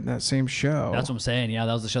 We might have been at that same show. That's what I'm saying. Yeah,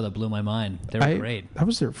 that was the show that blew my mind. They were great. That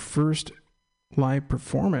was their first live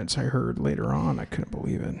performance I heard later on. I couldn't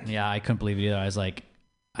believe it. Yeah, I couldn't believe it either.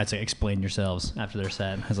 I'd say, explain yourselves after their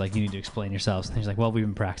set. I was like, you need to explain yourselves. And he's like, well, we've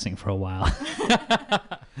been practicing for a while.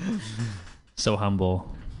 So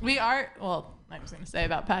humble. We are, well, I was going to say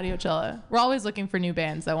about Patio Cella. We're always looking for new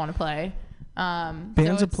bands that want to play.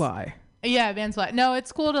 Bands apply. Yeah, bands apply. No,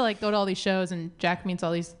 it's cool to go to all these shows, and Jack meets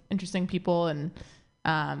all these interesting people, and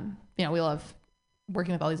we love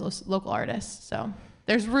working with all these local artists. So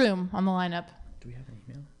there's room on the lineup. Do we have an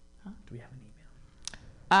email? Huh? Do we have an email?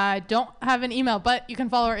 I don't have an email, but you can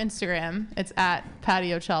follow our Instagram. It's at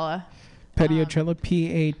Patio Cella. Patio Cella,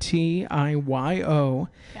 PATIYOCHELLA.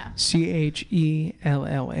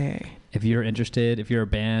 If you're interested, if you're a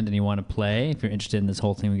band and you want to play, if you're interested in this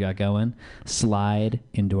whole thing we got going, slide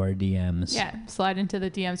into our DMs. Yeah, slide into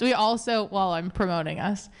the DMs. We also, while I'm promoting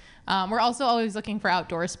us, we're also always looking for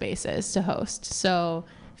outdoor spaces to host. So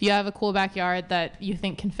if you have a cool backyard that you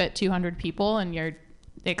think can fit 200 people and you're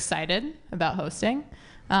excited about hosting,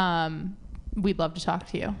 we'd love to talk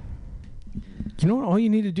to you. You know what? All you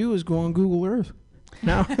need to do is go on Google Earth.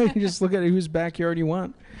 Now you just look at whose backyard you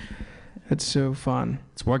want. It's so fun.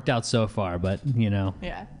 It's worked out so far, but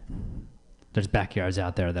yeah, there's backyards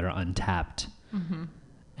out there that are untapped,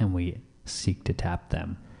 and we seek to tap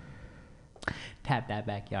them. Tap that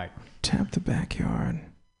backyard. Tap the backyard.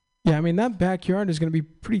 Yeah, I mean, that backyard is going to be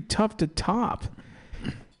pretty tough to top.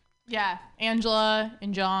 Yeah, Angela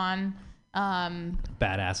and John.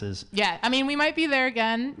 Badasses. Yeah, I mean, we might be there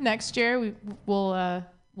again next year. We'll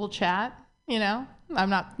chat. We don't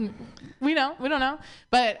know.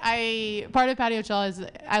 But part of Patio Cella is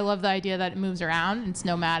I love the idea that it moves around. It's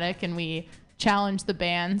nomadic, and we challenge the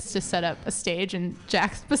bands to set up a stage, and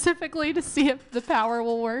Jack specifically to see if the power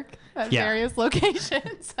will work at various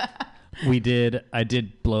locations. I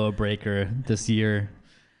did blow a breaker this year,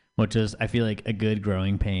 which is, I feel like, a good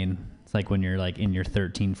growing pain. It's like when you're in your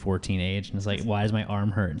 13, 14 age, and it's like, why does my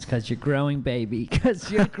arm hurt? It's because you're growing, baby.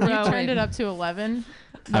 Because you're growing. You turned it up to 11.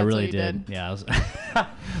 I really did. Yeah,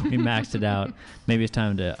 we maxed it out. Maybe it's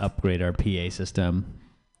time to upgrade our PA system,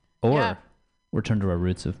 or return to our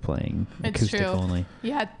roots of playing acoustic only.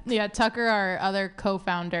 Yeah. Tucker, our other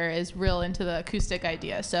co-founder, is real into the acoustic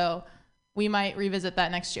idea, so we might revisit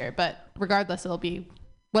that next year. But regardless, it'll be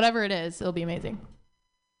whatever it is. It'll be amazing.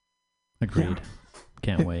 Agreed. Yeah.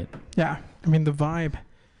 Can't wait. Yeah, I mean, the vibe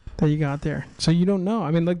that you got there. So you don't know. I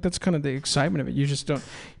mean, that's kind of the excitement of it. You just don't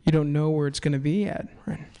know where it's going to be at,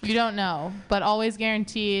 right? You don't know, but always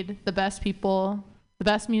guaranteed the best people, the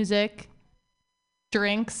best music,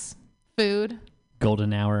 drinks, food.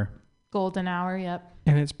 Golden hour, yep.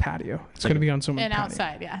 And it's patio. It's going to be on someone's patio. And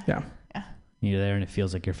outside, yeah. You're there and it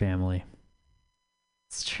feels like your family.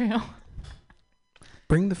 It's true.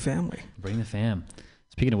 Bring the family. Bring the fam.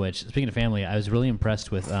 Speaking of family, I was really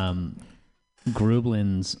impressed with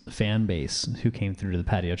Grublin's fan base who came through to the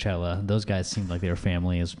Patio Cella. Those guys seemed like they were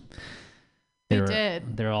family. They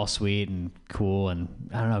did. They're all sweet and cool, and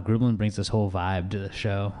I don't know. Grublin brings this whole vibe to the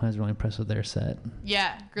show. I was really impressed with their set.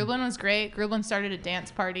 Yeah, Grublin was great. Grublin started a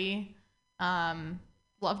dance party,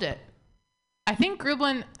 Loved it. I think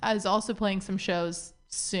Grublin is also playing some shows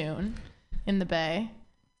soon in the Bay.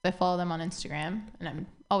 I follow them on Instagram, and I'm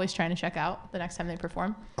always trying to check out the next time they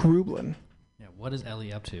perform. Grublin. Yeah, what is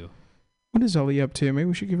Ellie up to? What is Ellie up to? Maybe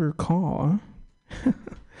we should give her a call, huh?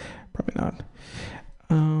 Probably not.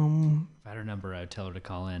 If I had her number, I'd tell her to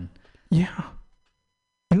call in. Yeah.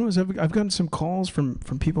 You know, I've gotten some calls from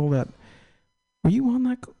people that... Were you on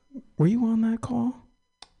that call?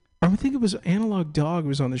 I think it was Analog Dog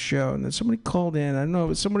was on the show, and then somebody called in. I don't know, it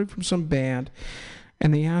was somebody from some band,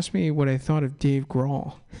 and they asked me what I thought of Dave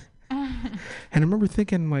Grohl. And I remember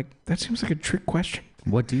thinking, like, that seems like a trick question.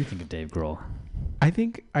 What do you think of Dave Grohl? I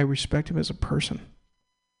think I respect him as a person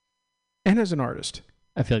and as an artist.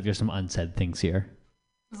 I feel like there's some unsaid things here.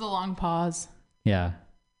 There's a long pause. Yeah.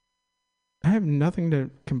 I have nothing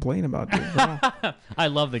to complain about Dave Grohl. I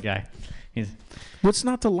love the guy. What's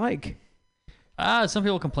not to like? Some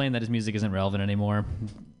people complain that his music isn't relevant anymore,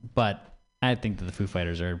 but I think that the Foo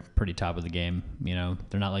Fighters are pretty top of the game. You know,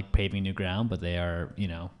 they're not like paving new ground, but they are, you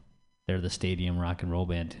know, they're the stadium rock and roll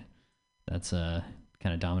band that's kind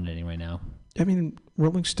of dominating right now. I mean,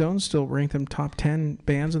 Rolling Stones still rank them top 10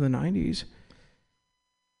 bands of the 90s.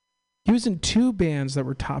 He was in 2 bands that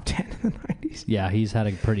were top 10 in the 90s. Yeah, he's had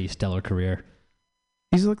a pretty stellar career.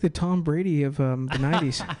 He's like the Tom Brady of the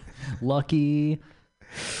 90s. Lucky.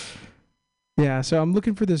 Yeah, so I'm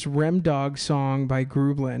looking for this Rem Dog song by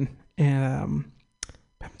Grublin, and I'm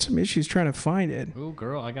having some issues trying to find it. Ooh,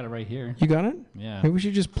 girl, I got it right here. You got it? Yeah. Maybe we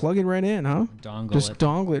should just plug it right in, huh?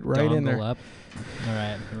 Dongle it right in there. Up. All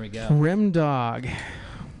right, here we go. Rem Dog.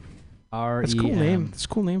 R-E-M. That's a cool name. That's a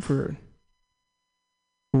cool name for it.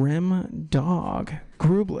 Rem Dog.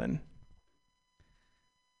 Grublin.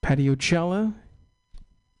 Patiocella.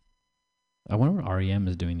 I wonder what REM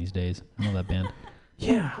is doing these days. I know that band.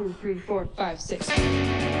 Yeah. 1, 2, 3, 4, 5, 6.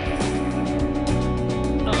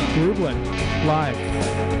 Grublin. Live.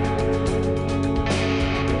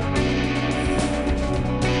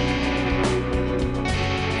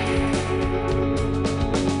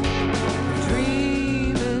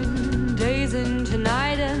 Dreaming days into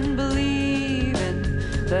night and believing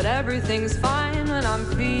that everything's fine when I'm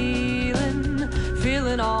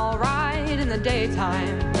feeling alright in the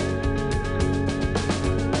daytime.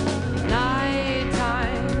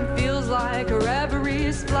 Nighttime feels like a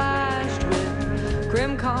reverie splashed with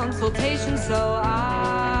grim consultation, so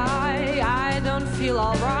I don't feel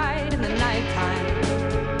alright in the nighttime.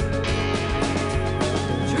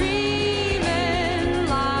 Dreaming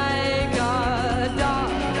like a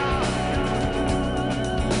dog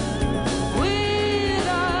with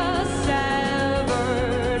a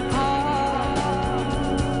severed paw,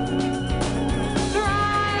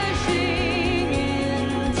 thrashing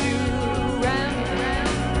into REM,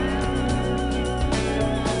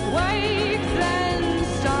 wakes and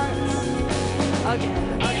starts again.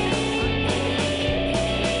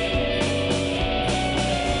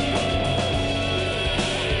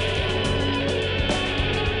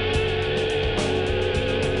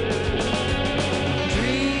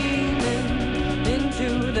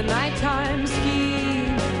 The nighttime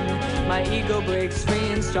scheming, my ego breaks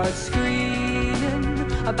free and starts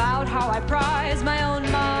screaming about how I prize my own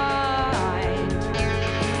mind.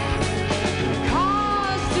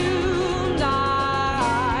 Costumed eyeball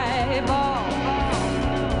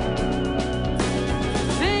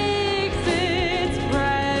fix its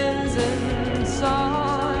presence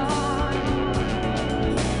on.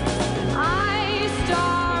 I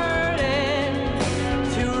started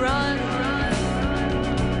to run.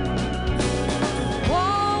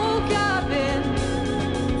 Woke up in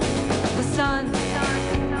the sun.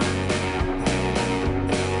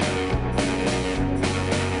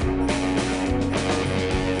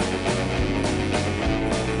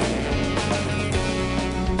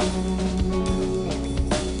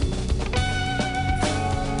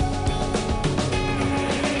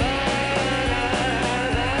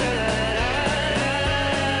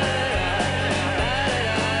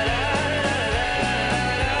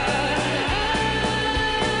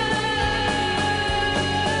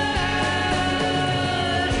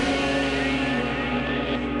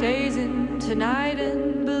 Days into night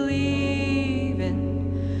and believing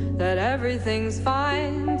that everything's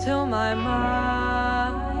fine till my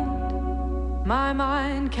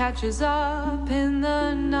mind catches up in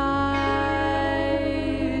the night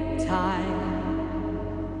time.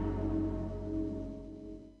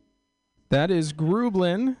 That is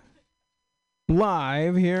Grublin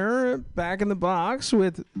live here, back in the box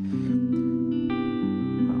with...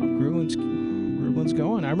 Grublin's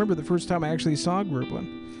going. I remember the first time I actually saw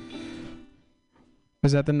Grublin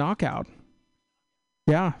was at the Knockout.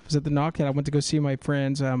 Yeah, I was at the Knockout. I went to go see my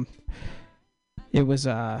friends. It was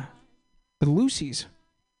the Lucy's.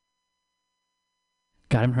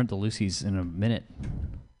 God, I haven't heard the Lucy's in a minute.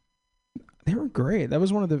 They were great. That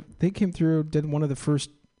was they came through, did one of the first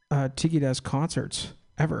Tiki Desk concerts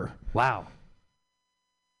ever. Wow.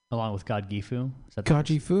 Along with God Gifu? God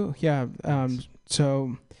Gifu, yeah.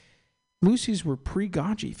 So Lucy's were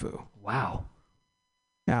pre-God Fu. Wow.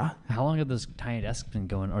 Yeah. How long have those tiny desks been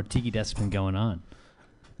going, or Tiki desks been going on?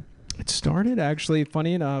 It started actually,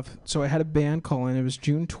 funny enough. So I had a band call in. It was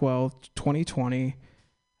June 12th, 2020.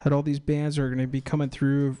 Had all these bands that are going to be coming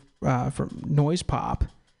through from Noise Pop.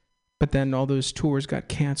 But then all those tours got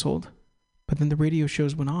canceled. But then the radio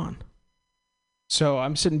shows went on. So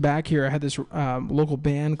I'm sitting back here. I had this local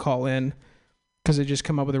band call in because they just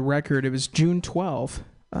come up with a record. It was June 12th.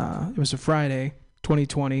 It was a Friday,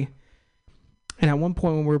 2020. And at one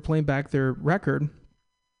point when we were playing back their record,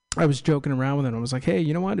 I was joking around with them. I was like, hey,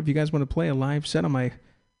 you know what? If you guys want to play a live set on my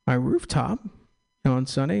rooftop on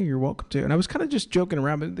Sunday, you're welcome to. And I was kind of just joking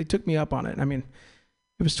around, but they took me up on it. I mean,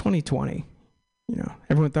 it was 2020.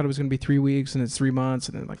 Everyone thought it was going to be 3 weeks, and it's 3 months.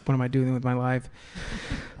 And then, like, what am I doing with my life?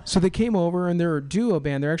 So they came over, and they're a duo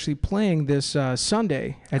band. They're actually playing this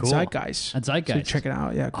Sunday at Zeitgeist. At Zeitgeist. So check it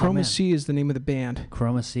out. Yeah, Chroma C is the name of the band.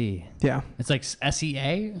 Chroma C. Yeah. It's like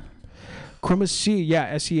SEA? Chroma C,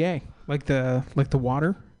 yeah, SEA. Like the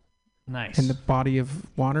water. Nice. In the body of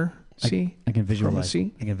water. See? I can visualize.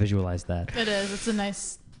 C. I can visualize that. It is. It's a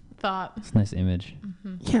nice thought. It's a nice image.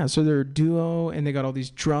 Mm-hmm. Yeah, so they're a duo, and they got all these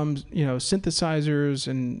drums, synthesizers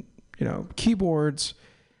and, keyboards.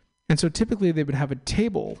 And so typically they would have a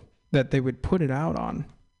table that they would put it out on.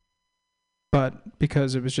 But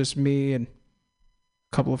because it was just me and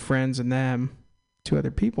a couple of friends and them, 2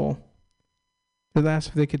 other people, they asked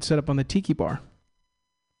if they could set up on the tiki bar.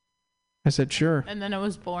 I said, sure. And then it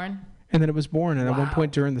was born. And at one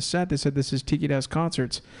point during the set, they said, this is Tiki Desk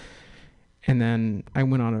Concerts. And then I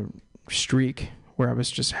went on a streak where I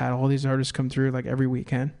just had all these artists come through like every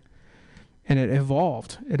weekend. And it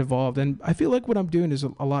evolved. And I feel like what I'm doing is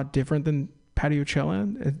a lot different than Patio Cella.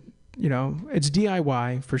 It's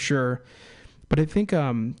DIY for sure. But I think,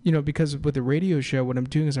 because with the radio show, what I'm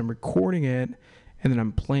doing is I'm recording it and then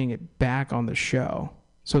I'm playing it back on the show.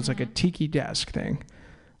 So it's like a Tiki Desk thing.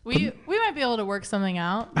 We might be able to work something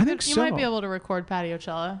out. I think you so. might be able to record Patio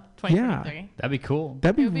Cella 2023. Yeah. That'd be cool.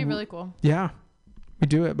 It would be really cool. Yeah. We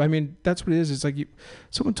do it. I mean, that's what it is. It's like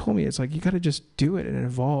someone told me, it's like, you got to just do it and it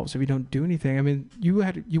evolves if you don't do anything. I mean, you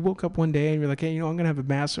woke up one day and you're like, hey, I'm going to have a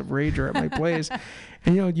massive rager at my place.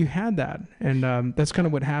 And, you had that. And that's kind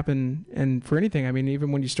of what happened. And for anything, I mean,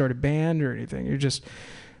 even when you start a band or anything,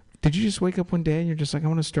 did you just wake up one day and you're just like, I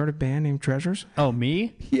want to start a band named Treasures? Oh,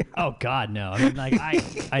 me? Yeah. Oh, God, no. I mean, like, I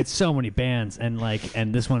had so many bands, and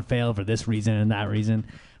this one failed for this reason and that reason.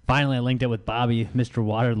 Finally, I linked up with Bobby, Mr.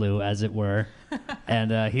 Waterloo, as it were.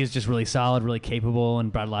 And he's just really solid, really capable,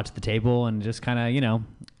 and brought a lot to the table. And just kind of,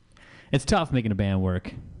 it's tough making a band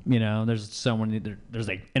work. There's so many, there's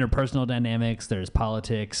like interpersonal dynamics, there's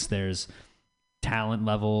politics, there's talent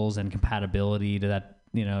levels and compatibility to that,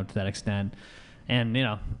 to that extent.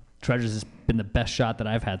 And, Treasures has been the best shot that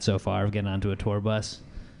I've had so far of getting onto a tour bus.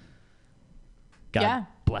 God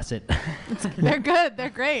bless it. They're good.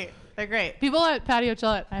 They're great. They're great. People at Patio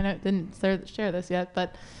Cella, I know didn't share this yet,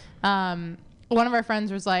 but one of our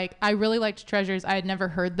friends was like, I really liked Treasures. I had never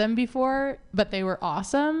heard them before, but they were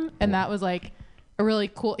awesome. And that was like a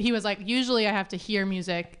really cool, he was like, usually I have to hear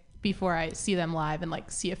music before I see them live and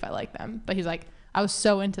like see if I like them. But he's like, I was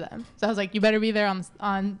so into them. So I was like, you better be there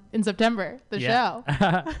in September, show.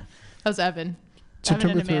 That was Evan.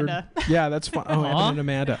 September Evan and Amanda. 3rd. Yeah, that's fun. Oh, Evan and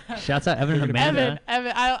Amanda. Shouts out Evan and Amanda.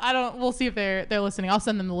 Evan, I don't. We'll see if they're listening. I'll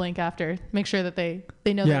send them the link after. Make sure that they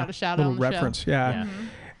know they got a shout out on the reference. show. Yeah. Mm-hmm.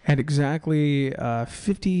 And exactly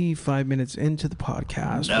 55 minutes into the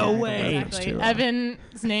podcast. No way. Exactly.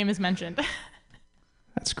 Evan's name is mentioned.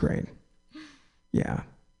 That's great. Yeah.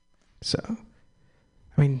 So,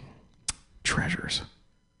 I mean, Treasures.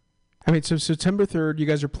 I mean, so September 3rd, you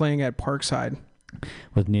guys are playing at Parkside.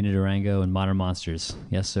 With Nina Durango and Modern Monsters.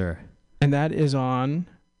 Yes, sir. And that is on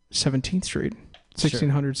 17th Street.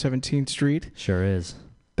 1600 17th Street. Sure is.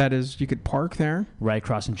 That is, you could park there. Right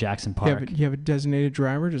across from Jackson Park. You have a designated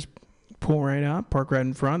driver. Just pull right up, park right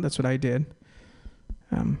in front. That's what I did.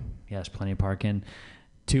 Yeah, there's plenty of parking.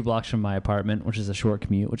 2 blocks from my apartment, which is a short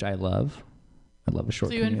commute, which I love. I love a short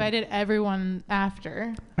commute. So you invited everyone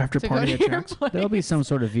after party at Jack's? There'll be some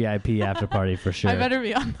sort of VIP after party for sure. I better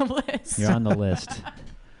be on the list. You're on the list.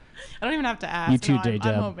 I don't even have to ask. You too, I'm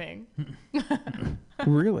TheJWM. hoping.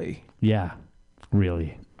 Really? Yeah,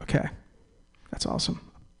 really. Okay. That's awesome.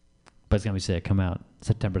 But it's going to be sick. Come out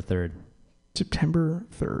September 3rd. September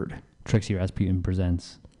 3rd. Trixie Rasputin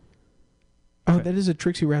presents. Oh, that is a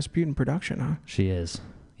Trixie Rasputin production, huh? She is.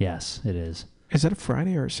 Yes, it is. Is that a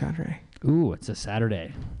Friday or a Saturday? Ooh, it's a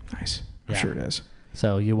Saturday. Nice. Yeah. I'm sure it is.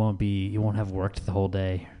 So you won't have worked the whole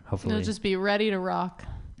day, hopefully. You'll just be ready to rock.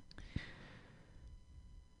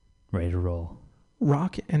 Ready to roll.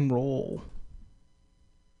 Rock and roll.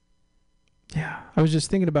 Yeah. I was just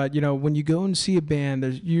thinking about, when you go and see a band,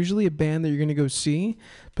 there's usually a band that you're going to go see,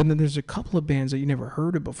 but then there's a couple of bands that you never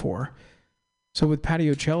heard of before. So with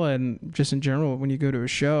Patiochella and just in general, when you go to a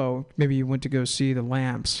show, maybe you went to go see the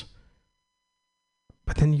Lamps,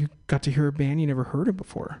 but then you got to hear a band you never heard of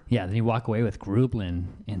before. Yeah, then you walk away with Grublin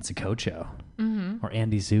and Sococho. Or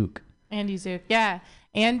Andy Zook. Andy Zook. Yeah.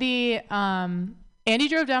 Andy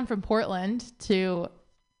drove down from Portland to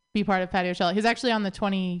be part of Patiochella. He's actually on the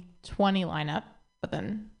 2020 lineup, but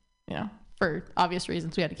then, for obvious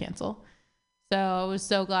reasons, we had to cancel. So I was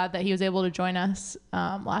so glad that he was able to join us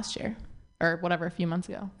last year or whatever, a few months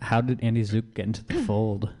ago. How did Andy Zook get into the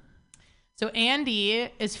fold? So Andy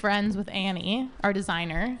is friends with Annie, our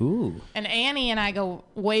designer. Ooh. And Annie and I go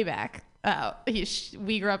way back.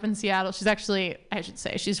 We grew up in Seattle. She's actually, I should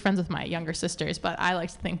say, she's friends with my younger sisters, but I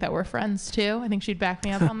like to think that we're friends too. I think she'd back me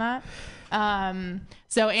up on that.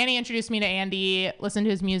 So Annie introduced me to Andy, listened to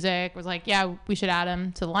his music, was like, yeah, we should add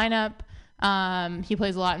him to the lineup. He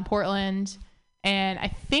plays a lot in Portland, and I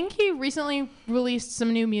think he recently released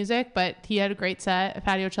some new music, but he had a great set.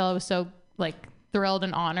 Patiochella was so thrilled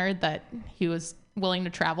and honored that he was willing to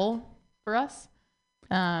travel for us.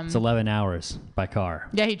 It's 11 hours by car.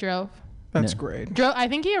 Yeah, he drove. That's great. I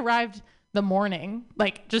think he arrived the morning,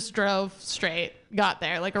 just drove straight, got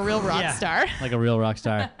there like a real rock star. Like a real rock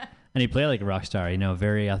star. And he played like a rock star,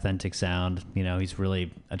 very authentic sound. He's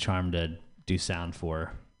really a charm to do sound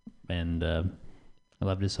for. And I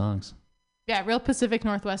loved his songs. Yeah, real Pacific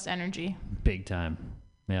Northwest energy. Big time.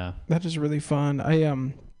 Yeah. That is really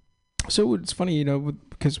fun. So it's funny,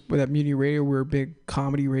 because with MutinyRadio, we're a big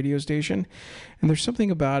comedy radio station. And there's something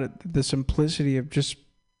about it, the simplicity of just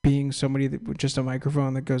being somebody that with just a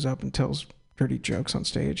microphone that goes up and tells dirty jokes on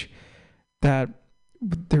stage, that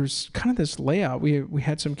there's kind of this layout. We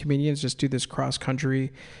had some comedians just do this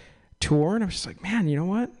cross-country tour, and I was just like, man, you know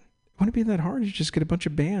what? It wouldn't be that hard. You just get a bunch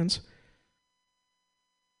of bands,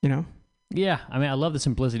 Yeah, I mean, I love the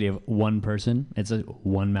simplicity of one person. It's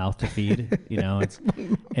one mouth to feed. It's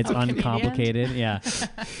uncomplicated. Yeah,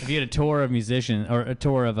 if you had a tour of musicians or a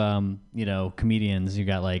tour of comedians, you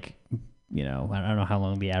got I don't know how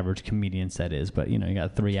long the average comedian set is, but you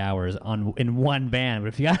got 3 hours in one band.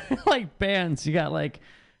 But if you got bands, you got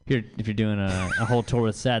if you're doing a whole tour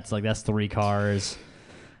with sets, that's 3 cars,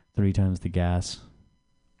 3 times the gas.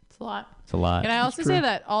 It's a lot. It's a lot. Can I also say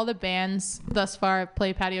that all the bands thus far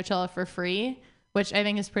play Patiochella for free, which I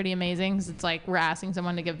think is pretty amazing because it's we're asking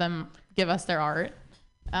someone to give us their art.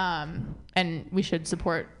 And we should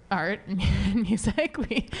support art and music.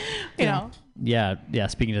 Yeah.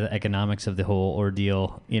 Speaking to the economics of the whole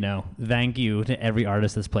ordeal, thank you to every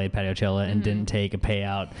artist that's played Patiochella and didn't take a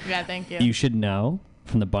payout. Yeah, thank you. You should know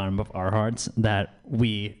from the bottom of our hearts that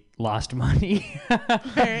we lost money.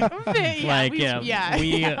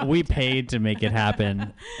 We paid to make it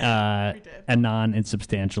happen. A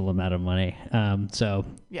non-insubstantial amount of money.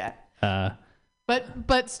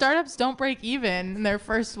 But startups don't break even in their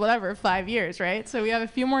first 5 years, right? So we have a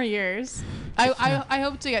few more years. I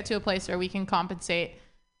hope to get to a place where we can compensate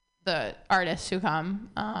the artists who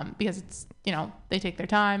come because it's they take their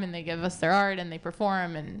time and they give us their art and they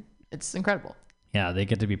perform and it's incredible. Yeah, they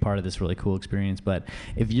get to be part of this really cool experience. But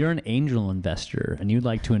if you're an angel investor and you'd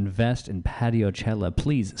like to invest in Patiochella,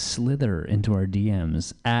 please slither into our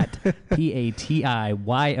DMs at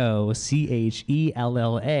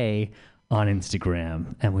PATIYOCHELLA on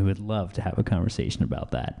Instagram, and we would love to have a conversation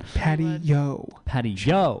about that. Patty Yo.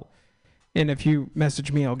 And if you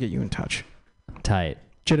message me, I'll get you in touch. Tight.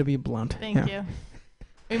 To be blunt. Thank you.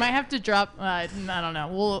 We might have to drop. I don't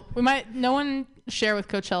know. No one share with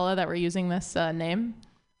Coachella that we're using this name.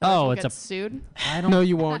 Oh, it's sued. No,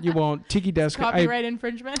 you won't. You won't. Tiki Desk. Copyright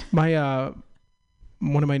infringement. My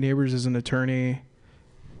one of my neighbors is an attorney,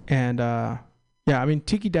 and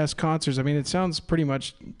Tiki Desk concerts. It sounds pretty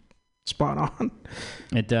much spot on.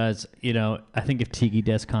 It does. I think if Tiki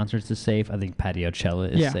Desk concerts is safe, I think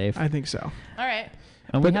Patiochella is safe. I think so. All right.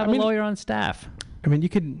 And we have a lawyer on staff. You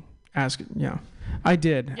could ask. Yeah, I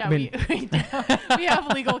did. Yeah, we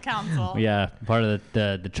have legal counsel. Yeah, part of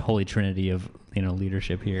the holy trinity of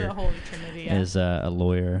leadership here. The holy trinity is a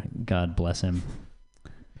lawyer. God bless him.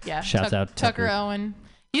 Yeah. Shouts out Tucker Owen.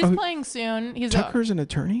 He's playing soon. Tucker's an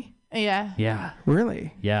attorney. Yeah. Yeah.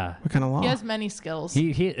 Really? Yeah. What kind of law? He has many skills.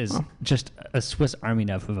 He is just a Swiss Army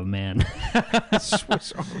knife of a man.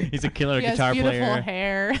 Swiss Army. He's a killer He has guitar beautiful player.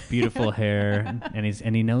 hair. Beautiful hair,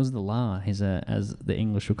 and he knows the law. He's as the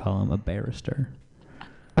English would call him, a barrister.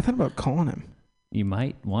 I thought about calling him. You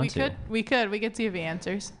might want to. We could see if he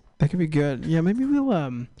answers. That could be good. Yeah, maybe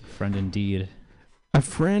we'll Friend indeed. a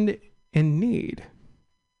friend in need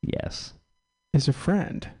Yes. is a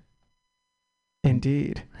friend.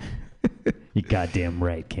 Indeed. You goddamn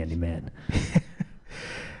right, Candyman.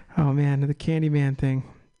 Oh man, the Candyman thing.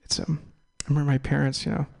 It's I remember my parents,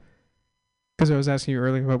 because I was asking you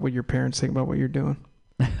earlier about what your parents think about what you're doing.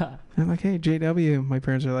 And I'm like, hey, JW. My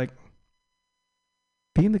parents are like,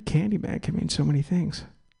 being the Candyman can mean so many things.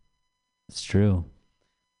 It's true.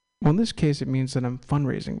 Well, in this case, it means that I'm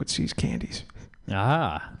fundraising with C's Candies.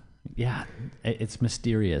 Ah, yeah. It's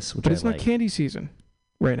mysterious, which But it's I not like. candy season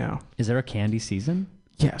right now. Is there a candy season?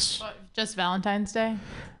 Yes. What, just Valentine's Day?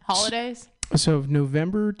 Holidays? So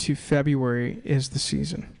November to February is the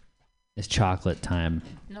season. It's chocolate time.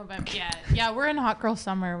 November. Yeah, we're in hot girl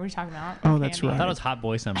summer. What are you talking about? Oh, that's Candy. I right. thought it was hot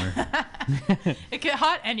boy summer. It could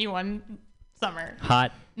hot anyone summer.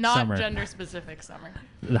 Hot Not summer. gender specific summer.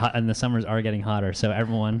 And the summers are getting hotter, so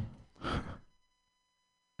everyone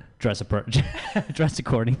dress accordingly. Dress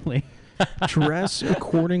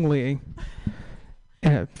accordingly.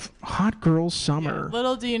 Hot girl summer. Yeah,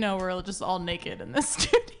 little do you know we're just all naked in this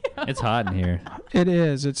studio. It's hot in here. It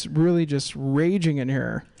is. It's really just raging in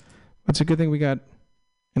here. It's a good thing we got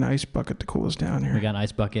an ice bucket to cool us down here. We got an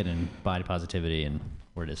ice bucket and body positivity, and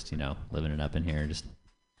we're just, living it up in here. Just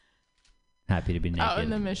happy to be naked. Out in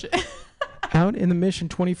the mission. Out in the Mission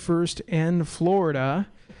 21st and Florida.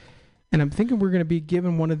 And I'm thinking we're going to be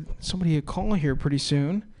giving somebody a call here pretty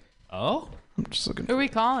soon. Oh? I'm just looking. Who are we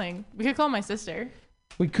calling? We could call my sister.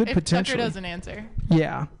 We could If potentially. Tucker doesn't answer.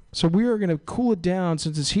 Yeah. So we are going to cool it down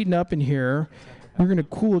since it's heating up in here. We're going to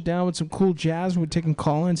cool it down with some cool jazz. We're taking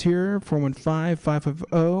call-ins here,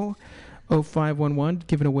 415-550-0511,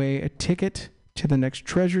 giving away a ticket to the next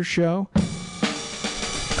Treasure Show.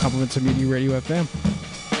 Compliments of MutinyRadio FM.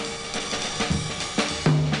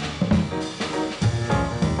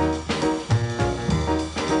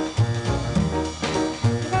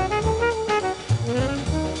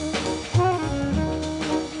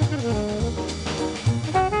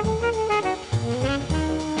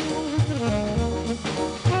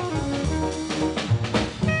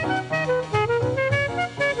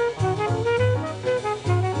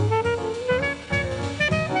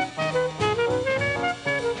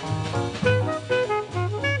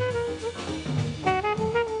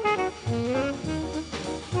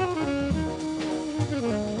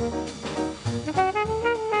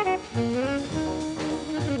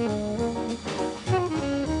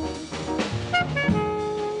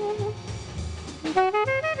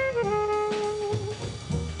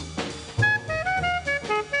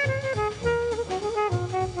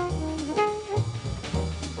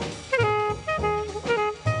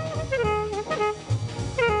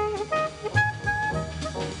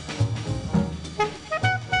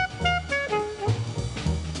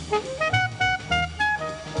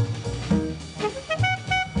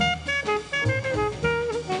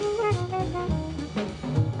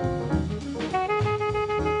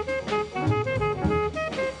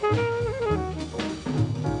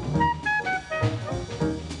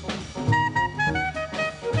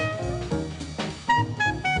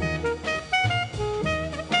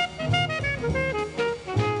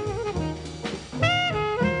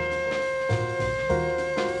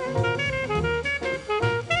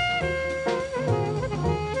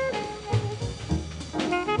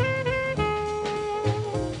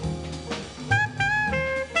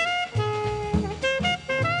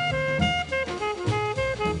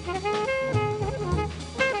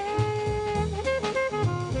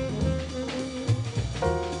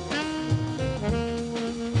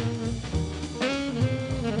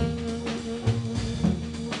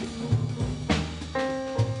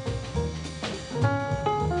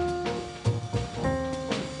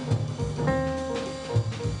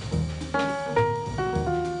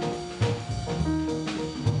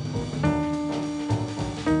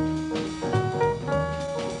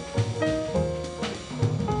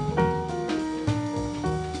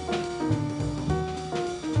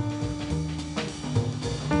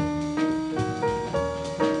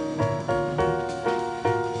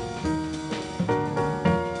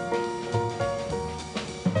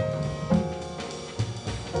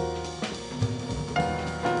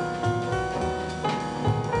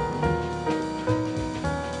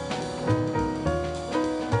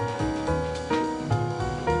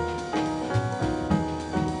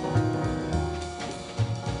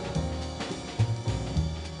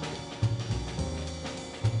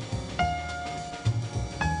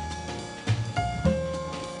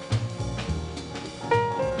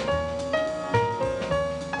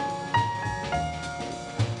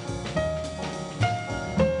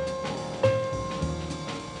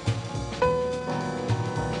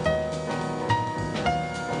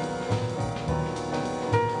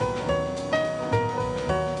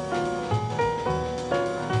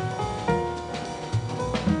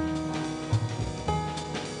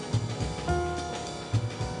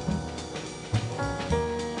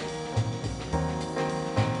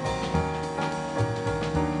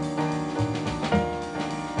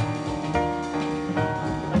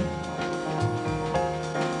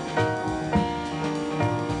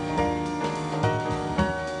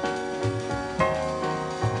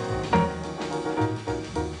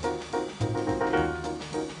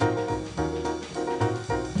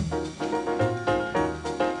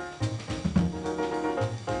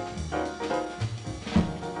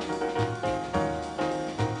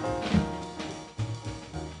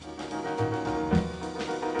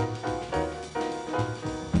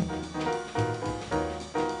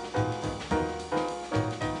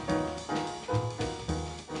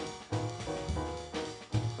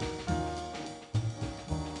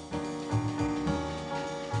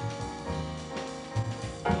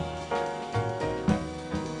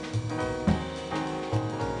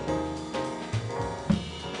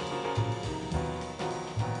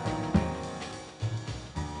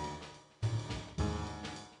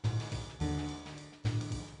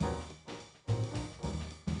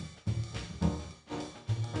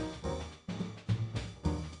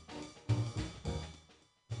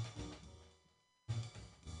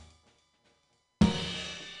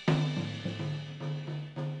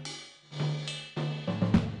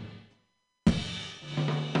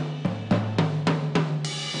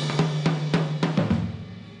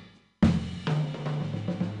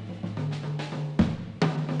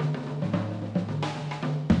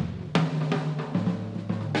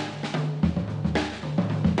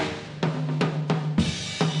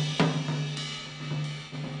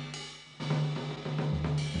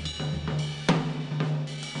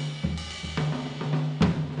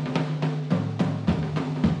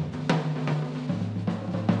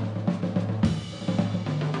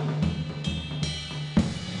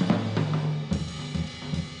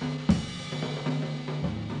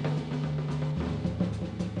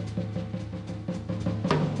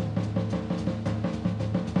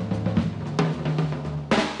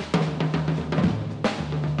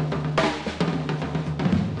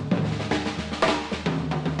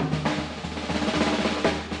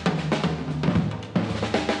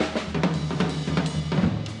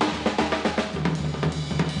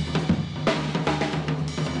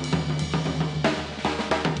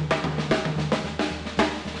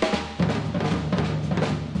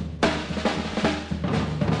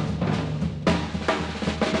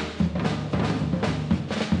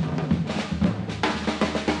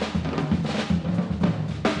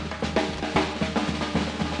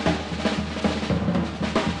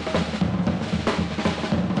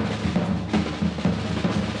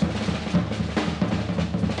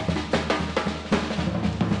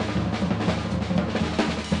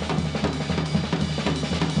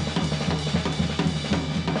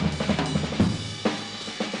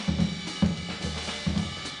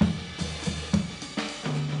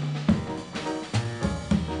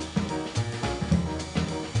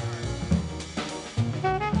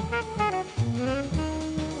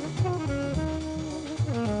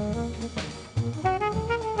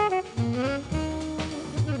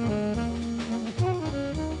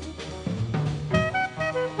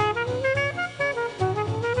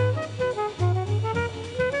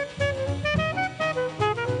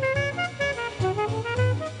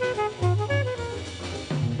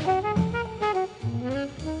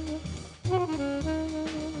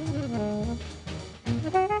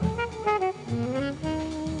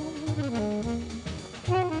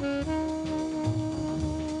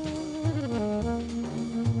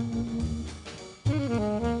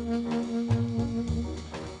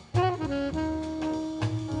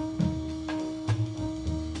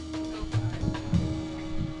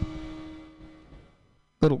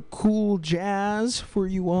 Little cool jazz for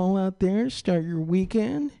you all out there. Start your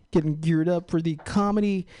weekend. Getting geared up for the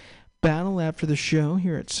comedy battle after the show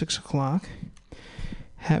here at 6 o'clock.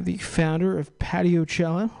 Have the founder of Patio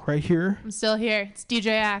Cella right here. I'm still here. It's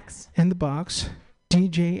DJ Axe. In the box,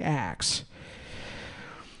 DJ Axe.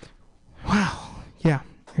 Wow. Yeah.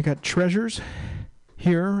 I got treasures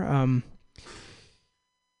here. I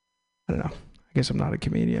don't know. I guess I'm not a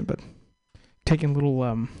comedian, but taking a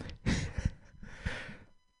little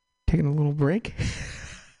taking a little break.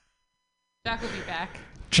 Jack will be back.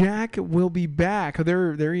 Jack will be back. Oh,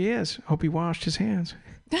 there he is. Hope he washed his hands.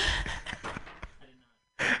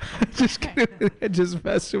 Just kidding. Just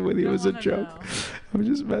messing with you. It was a joke. I'm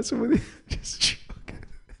just messing with you. Just joking.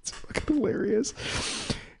 It's fucking hilarious.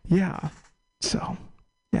 Yeah. So,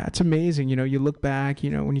 yeah, it's amazing. You know, you look back, you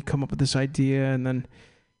know, when you come up with this idea and then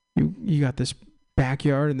you got this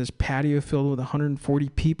backyard and this patio filled with 140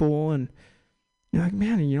 people and you're like,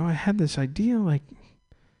 man, you know, I had this idea, like,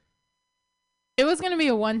 it was going to be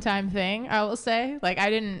a one-time thing, I will say. Like, I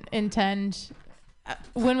didn't intend,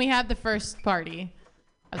 when we had the first party,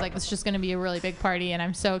 I was like, it's just going to be a really big party, and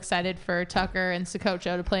I'm so excited for Tucker and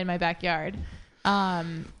Sokocho to play in my backyard.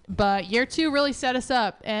 But year 2 really set us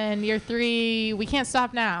up, and year 3, we can't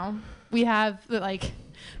stop now. We have, like,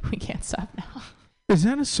 we can't stop now. Is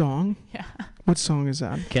that a song? Yeah. What song is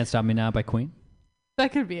that? Can't Stop Me Now by Queen.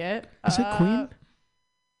 That could be it. Is that Queen?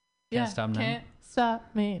 Yeah, Stop Now. Can't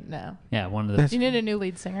Stop Me Now. Yeah, one of the You need a new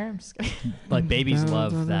lead singer? I'm just kidding. like babies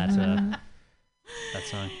love that that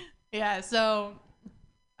song. Yeah, so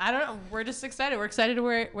I don't know. We're just excited. We're excited to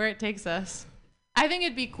where it takes us. I think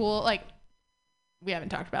it'd be cool. Like, we haven't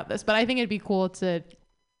talked about this, but I think it'd be cool to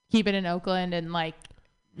keep it in Oakland and like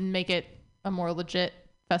make it a more legit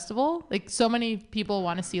festival. Like, so many people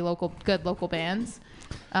want to see good local bands,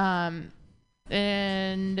 and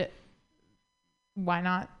why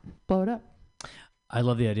not blow it up? I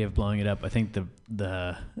love the idea of blowing it up. I think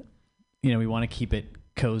the you know, we want to keep it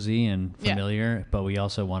cozy and familiar, but we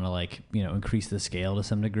also want to, like, you know, increase the scale to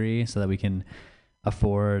some degree so that we can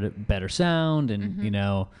afford better sound and, you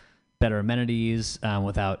know, better amenities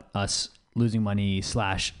without us losing money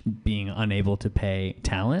 / being unable to pay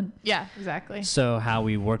talent. Yeah, exactly. So how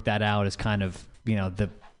we work that out is kind of, you know,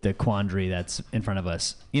 the quandary that's in front of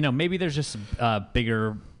us. You know, maybe there's just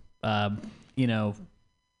bigger, you know,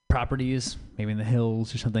 properties, maybe in the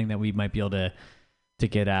hills or something that we might be able to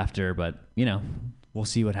get after, but, you know, we'll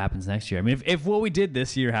see what happens next year. I mean, if what we did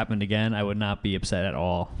this year happened again, I would not be upset at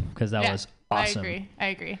all because that was awesome. I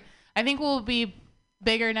agree. I think we'll be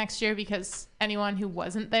bigger next year because anyone who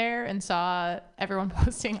wasn't there and saw everyone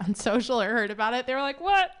posting on social or heard about it, they were like,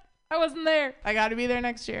 what? I wasn't there. I got to be there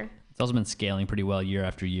next year. It's also been scaling pretty well year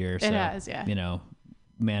after year. So, it has, yeah. You know,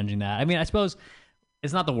 managing that. I mean, I suppose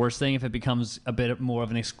it's not the worst thing if it becomes a bit more of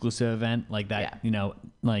an exclusive event like that. Yeah. You know,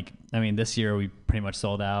 like, I mean, this year we pretty much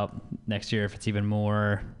sold out. Next year, if it's even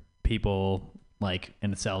more people, like,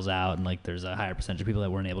 and it sells out and, like, there's a higher percentage of people that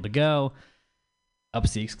weren't able to go,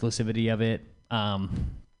 ups the exclusivity of it. I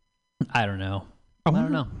don't know. I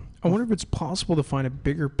don't know. I wonder if it's possible to find a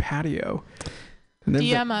bigger patio.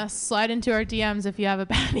 DM us. Slide into our DMs if you have a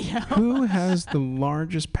patio. Who has the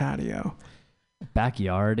largest patio?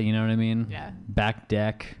 Backyard, you know what I mean? Yeah. Back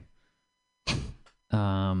deck. It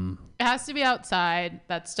has to be outside.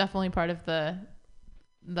 That's definitely part of the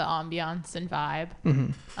ambiance and vibe.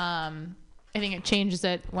 I think it changes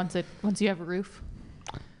it once you have a roof.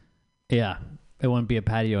 Yeah. It wouldn't be a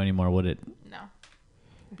patio anymore, would it? No.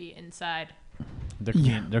 It'd be inside.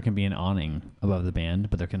 There can be an awning above the band,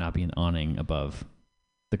 but there cannot be an awning above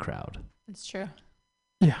the crowd. It's true.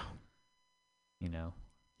 Yeah. You know?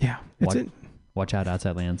 Yeah. Watch out,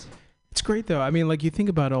 outside lands. It's great, though. I mean, like, you think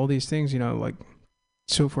about all these things, you know, like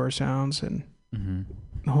So Far Sounds and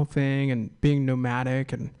the whole thing and being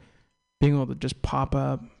nomadic and being able to just pop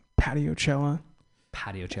up Patio Cella.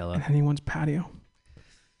 And anyone's patio.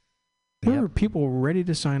 There are people ready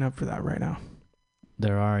to sign up for that right now.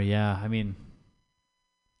 There are, yeah. I mean,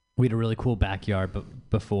 we had a really cool backyard, but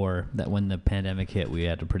before that, when the pandemic hit, we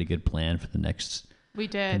had a pretty good plan for the next. We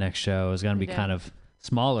did. The next show it was going to be kind of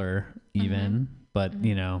smaller, even, but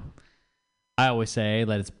you know, I always say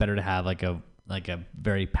that it's better to have like a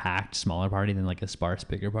very packed smaller party than like a sparse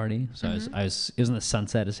bigger party. So it was in the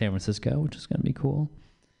sunset of San Francisco, which is going to be cool.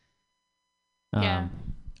 Yeah,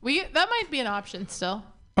 that might be an option still.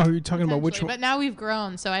 Oh, you're talking about which one? But now we've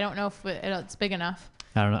grown, so I don't know if it's big enough.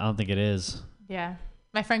 I don't know. I don't think it is. Yeah.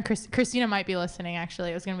 My friend Christina might be listening,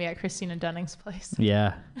 actually. It was going to be at Christina Dunning's place.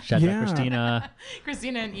 Yeah. Shout out Christina.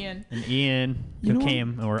 Christina and Ian. And Ian, who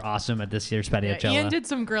came and were awesome at this year's Patio Cella. Ian did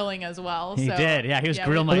some grilling as well. He did. Yeah, he was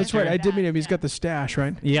grill meister. That's right. I did meet him. He's got the stash,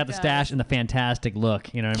 right? He got the stash and the fantastic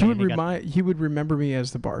look. You know what I mean? He would remember me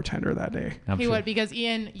as the bartender that day. He would, because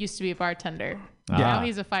Ian used to be a bartender. Yeah. Now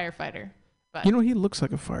he's a firefighter. But You know, he looks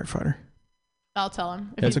like a firefighter. I'll tell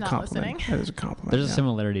him if That's he's a not compliment. listening. That is a compliment. There's a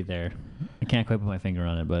similarity there. I can't quite put my finger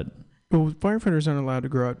on it, but... Well, firefighters aren't allowed to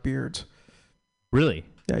grow out beards. Really?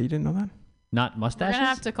 Yeah, you didn't know that? Not We're mustaches? going to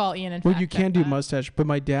have to call Ian and Well, you can do that. mustache, but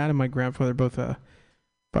my dad and my grandfather are both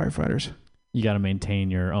firefighters. You got to maintain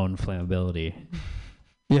your own flammability.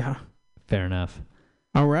 Yeah. Fair enough.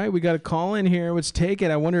 All right, we got a call in here. Let's take it.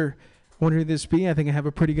 I wonder who this be. I think I have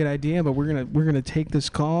a pretty good idea, but we're gonna take this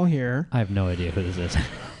call here. I have no idea who this is.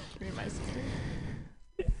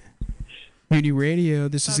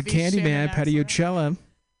 MutinyRadio. This is a Candyman Patio Cella.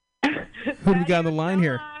 Who do we got on the line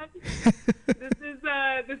here?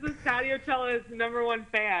 This is Patio Cella's #1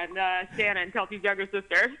 fan, Shannon, Kelsey's younger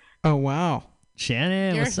sister. Oh wow,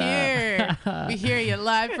 Shannon, You're what's here. up? We hear you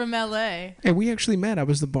live from LA. Hey, we actually met. I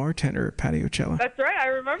was the bartender at Patio Cella. That's right, I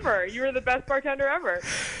remember. You were the best bartender ever.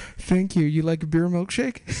 Thank you. You like a beer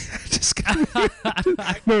milkshake? Just kidding.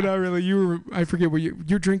 No, not really. You were. I forget what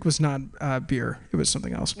your drink was. Not beer. It was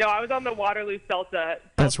something else. No, I was on the Waterloo Seltzer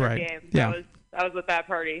That's right. game. Yeah. I was at that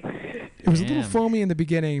party. It was a little foamy in the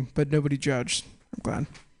beginning, but nobody judged. I'm glad.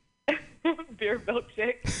 Beer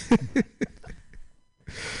milkshake.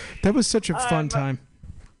 That was such a fun time.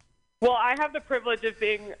 Well, I have the privilege of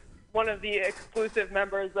being one of the exclusive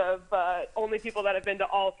members of only people that have been to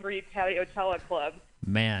all 3 Patio Cella clubs.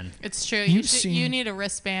 Man. It's true. You need a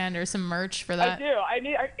wristband or some merch for that. I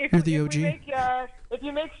do. You're the OG. If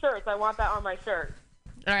you make shirts, I want that on my shirt.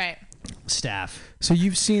 All right. Staff. So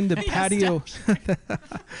you've seen the patio.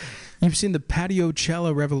 You've seen the Patio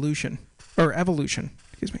Cella revolution or evolution.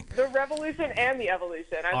 Excuse me. The revolution and the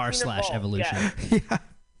evolution. R/evolution. Yeah.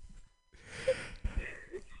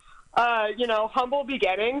 Humble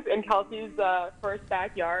beginnings in Kelsey's first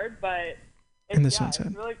backyard, but In the sunset.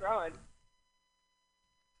 It's really growing.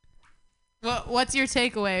 What's your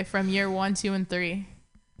takeaway from year 1, 2, and 3?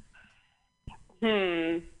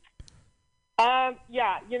 I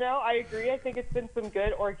agree. I think it's been some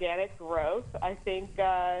good organic growth. I think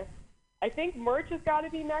merch has got to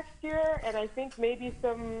be next year, and I think maybe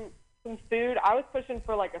some food. I was pushing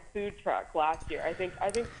for like a food truck last year. I think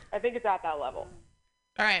it's at that level.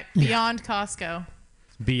 All right, beyond Costco.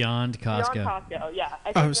 Beyond Costco. Beyond Costco, yeah.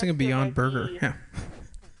 I was thinking Beyond Burger. Yeah.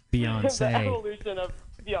 Beyonce. The evolution of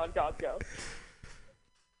Beyond Costco.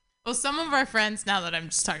 Well, some of our friends, now that I'm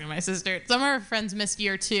just talking to my sister, some of our friends missed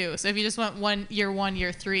year 2. So if you just went year 1,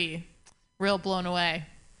 year 3, real blown away.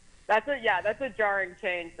 That's a jarring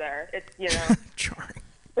change there. It's Jarring.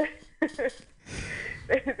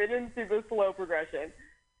 They didn't see the slow progression.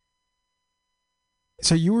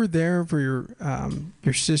 So you were there for your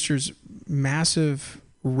sister's massive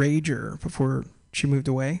rager before she moved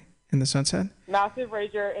away in the sunset? Massive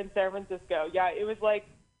rager in San Francisco. Yeah, it was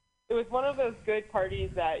one of those good parties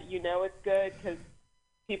that it's good because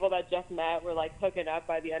people that just met were like hooking up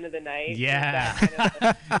by the end of the night. Yeah.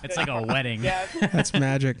 It's like a wedding. Yeah. That's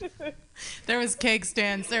magic. There was cake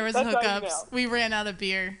stands. There was That's how hookups. you know. We ran out of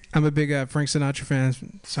beer. I'm a big Frank Sinatra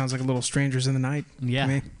fan. Sounds like a little Strangers in the Night. Yeah.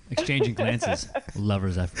 To me. Exchanging glances.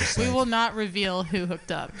 Lovers after sex. We will not reveal who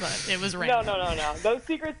hooked up, but it was random. No. Those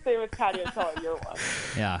secrets stay with Patio Cella year 1.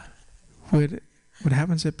 Yeah. What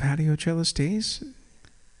happens at Patio Cella stays?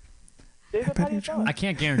 Stays with Patio Cella. I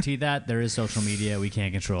can't guarantee that. There is social media. We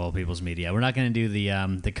can't control people's media. We're not going to do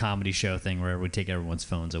the comedy show thing where we take everyone's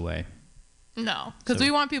phones away. No, because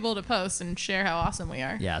we want people to post and share how awesome we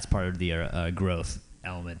are. Yeah, it's part of the growth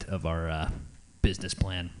element of our business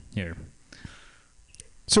plan here.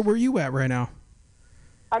 So where are you at right now?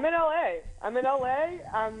 I'm in LA. I'm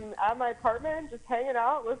at my apartment, just hanging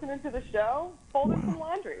out, listening to the show, folding some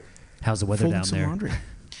laundry. How's the weather Folding down some there? laundry.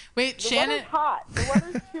 Wait, The Shannon. weather's hot. The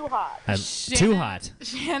weather's too hot. Too hot.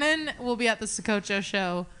 Shannon will be at the Sococho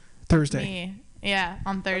show. Thursday. Me. Yeah,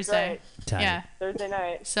 on Thursday. right. Tight. Yeah. Thursday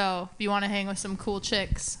night. So if you want to hang with some cool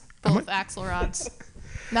chicks, full of Axelrods.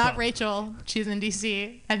 Not Rachel. She's in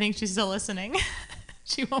DC. I think she's still listening.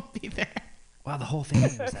 She won't be there. Wow, the whole thing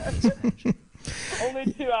was that.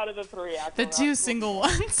 Only 2 out of the 3. The 2 single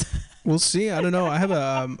ones. We'll see. I don't know. I have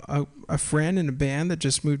a friend in a band that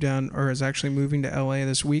just moved down or is actually moving to LA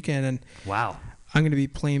this weekend, and Wow. I'm going to be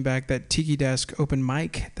playing back that Tiki Desk open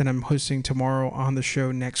mic that I'm hosting tomorrow on the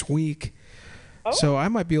show next week. Oh. So I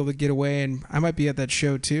might be able to get away, and I might be at that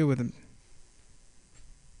show too with him.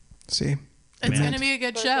 See? It's going to be a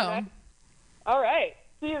good show. All right.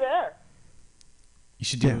 See you there. You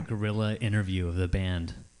should do a guerrilla interview of the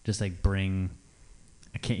band. Just like bring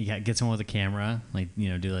get someone with a camera, like, you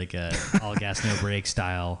know, do like a all gas no brake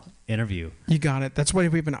style interview. You got it. That's why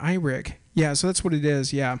we have an iRig. Yeah, so that's what it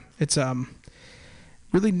is. Yeah, it's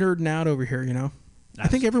really nerding out over here. You know, I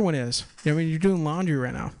think everyone is. You know, I mean, you're doing laundry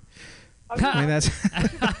right now. I mean, that's.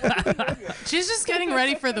 She's just getting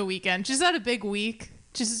ready for the weekend. She's had a big week.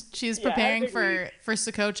 She's preparing for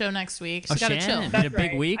Sococho next week. She's got to chill. That's a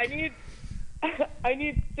big week. I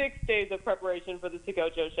need 6 days of preparation for the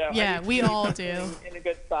Sococho show. Yeah, we all do. In a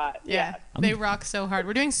good spot. Yeah, they rock so hard.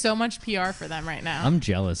 We're doing so much PR for them right now. I'm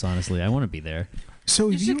jealous, honestly. I want to be there. So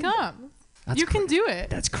you should come. You can do it.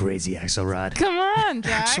 That's crazy, Axelrod. Come on,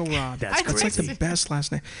 Jack. Axelrod. That's crazy. That's like the best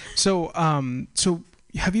last name. So, so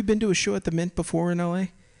have you been to a show at the Mint before in LA?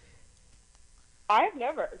 I have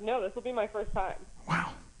never. No, this will be my first time.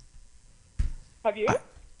 Wow. Have you?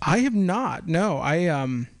 I have not. No, I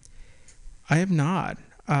have not.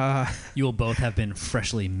 You will both have been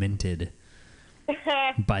freshly minted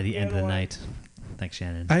by the end of the night. Thanks,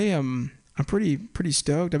 Shannon. I'm pretty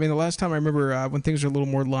stoked. I mean, the last time I remember when things were a little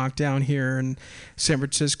more locked down here in San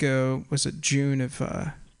Francisco was it June of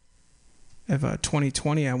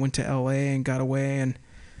 2020. I went to LA and got away, and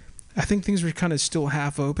I think things were kind of still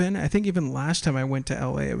half open. I think even last time I went to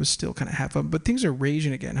LA, it was still kind of half open. But things are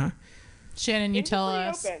raging again, huh? Shannon, you tell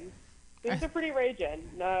us. Open. Things are pretty raging.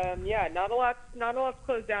 Yeah, not a lot's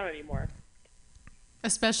closed down anymore.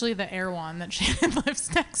 Especially the Erewhon that Shannon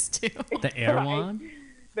lives next to. The Erewhon?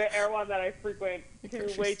 The Erewhon that I frequent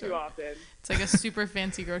way too often. It's like a super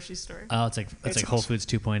fancy grocery store. Oh, it's like Whole Foods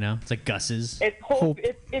 2.0. It's like Gus's.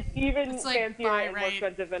 It's even It's like fancier and more Buy-Right.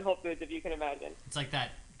 expensive than Whole Foods, if you can imagine. It's like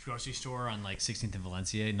that grocery store on like 16th and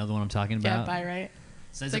Valencia. You know the one I'm talking Yeah, about? Buy-Right.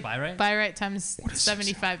 So is it Buy-Right? Buy-Right times What is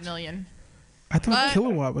 75 million. I thought But-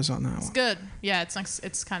 Kilowatt was on that It's one. good. Yeah,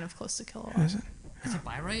 it's kind of close to Kilowatt. Is it? Is it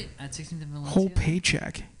Buy-Right at 16th and Valencia? Whole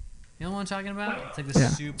paycheck. You know what I'm talking about? It's like this Yeah.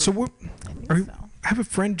 super... So what? So. I have a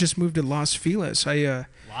friend just moved to Los Feliz.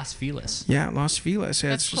 Los Feliz. Yeah, Los Feliz.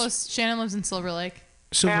 Yeah, That's it's just close. Shannon lives in Silver Lake.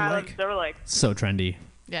 Silver Lake. They were like So trendy.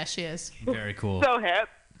 Yeah, she is. Very cool. so hip.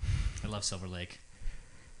 I love Silver Lake.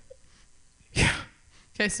 Yeah.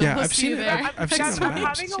 Okay, so Yeah, we'll I've see seen you it. there. I've seen it on I'm the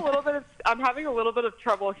maps. having a little bit of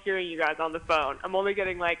trouble hearing you guys on the phone. I'm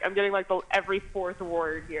getting every fourth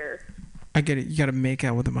word here. I get it. You got to make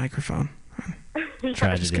out with the microphone.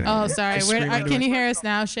 Tragedy. Oh, sorry. I scream into Can it. you hear us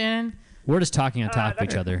now, Shannon? We're just talking on top of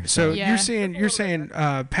each other. So Yeah. you're saying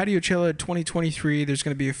Patiocella 2023. There's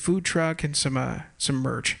going to be a food truck and some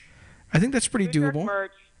merch. I think that's pretty Food truck doable.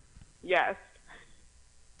 merch. Yes.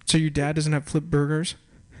 So your dad doesn't have flip burgers?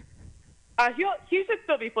 He should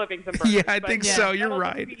still be flipping some burgers. Yeah, I but think Yeah. so. You're that'll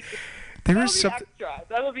right. be- There That'll is be something. extra.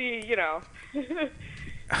 That'll be,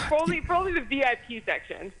 probably the VIP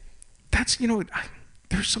section. That's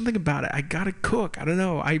there's something about it. I gotta cook. I don't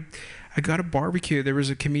know. I got a barbecue. There was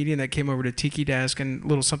a comedian that came over to Tiki Desk and a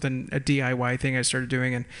DIY thing I started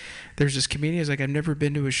doing, and there's this comedian who's like, I've never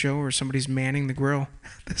been to a show where somebody's manning the grill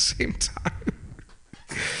at the same time.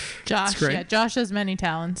 Josh. great. Yeah, Josh has many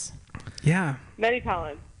talents. Yeah. Many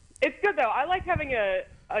talents. It's good though. I like having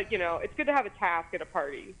it's good to have a task at a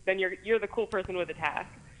party. Then you're the cool person with a task.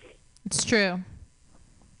 It's true.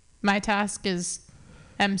 My task is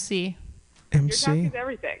MC. Your task MC. is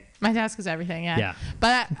everything. My task is everything, yeah. Yeah.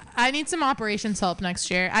 But I need some operations help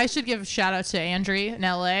next year. I should give a shout out to Andrea in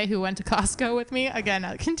LA who went to Costco with me. Again,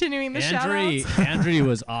 continuing the shout outs. Andrea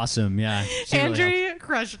was awesome. Yeah. She really helped. Andrea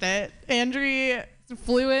crushed it. Andrea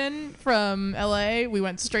flew in from LA. We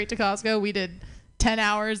went straight to Costco. We did 10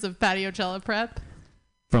 hours of Patiocella prep.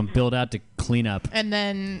 From build out to clean up. And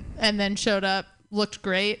then showed up, looked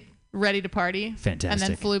great, ready to party. Fantastic. And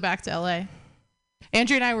then flew back to LA.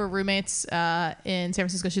 Andrea and I were roommates in San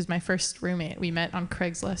Francisco. She was my first roommate. We met on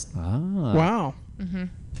Craigslist. Ah. Wow. Mm-hmm.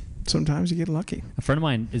 Sometimes you get lucky. A friend of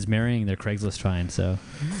mine is marrying their Craigslist find, so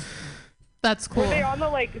That's cool. Were they on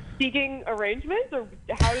the speaking arrangements, or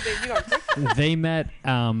how did they meet on TikTok? they met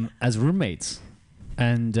as roommates,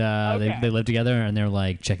 and they lived together, and they're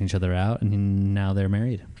like checking each other out, and now they're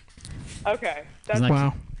married. Okay, that's Isn't that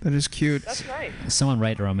Wow. That is cute. that's nice. Someone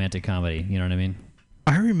write a romantic comedy. You know what I mean?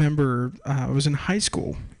 I remember I was in high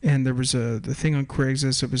school and there was the thing on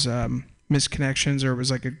Craigslist. It was misconnections, or it was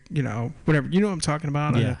like whatever. You know what I'm talking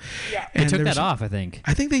about? Yeah. Yeah. They And took there that was- I think.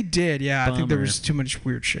 I think they did. Yeah, I think there Bummer. was too much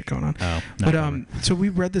weird shit going on. Oh, But so we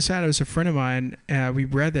read this out. It was a friend of mine. We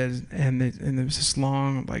read that, and there was this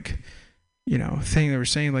long thing they were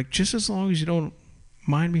saying, just as long as you don't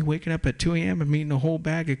mind me waking up at 2 a.m. and eating a whole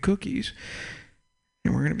bag of cookies.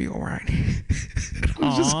 and we're gonna be all right. I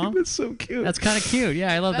was just like, that's so cute. That's kind of cute.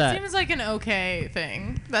 Yeah, I love that. That seems like an okay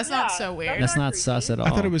thing. That's not so weird. That's not sus at all. I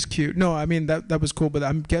thought it was cute. No, I mean that was cool, but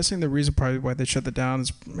I'm guessing the reason probably why they shut that down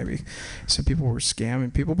is maybe some people were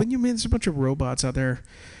scamming people. But you mean there's a bunch of robots out there.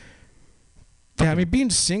 Yeah, I mean being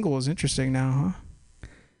single is interesting now, huh?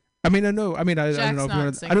 I mean, I know. I mean, I don't know.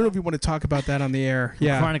 I don't know if you want to talk about that on the air.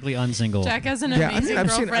 Yeah, chronically unsingle. Jack has an amazing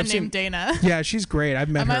girlfriend named Dana. Yeah, she's great. I've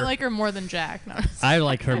met her. I might like her more than Jack. No, I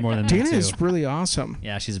like her more than Dana me too. is really awesome.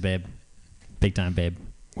 Yeah, she's a babe, big time babe.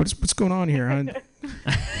 What's going on here?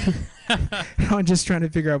 I'm just trying to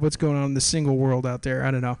figure out what's going on in the single world out there.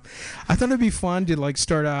 I don't know. I thought it'd be fun to like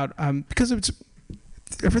start out because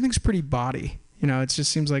everything's pretty body. You know, it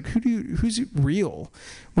just seems like who's real?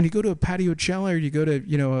 When you go to a patio cello or you go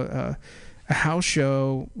to, a house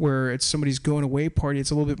show where it's somebody's going away party, it's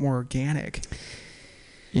a little bit more organic.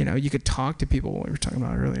 You know, you could talk to people. What we were talking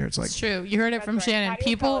about earlier. It's like it's true. You heard it from Shannon. Patio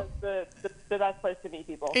People. cello is the best place to meet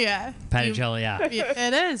people. Yeah. Patio cello, yeah.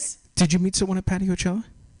 It is. Did you meet someone at patio cello?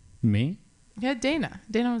 Me? Yeah, Dana.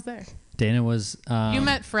 Dana was there. Dana was. You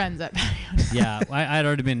met friends at patio. Yeah, I'd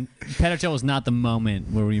already been. Patio cello was not the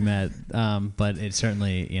moment where we met, but it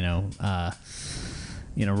certainly,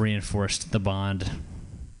 reinforced the bond.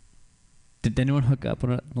 Did anyone hook up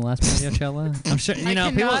on the last patio cello? I'm sure. I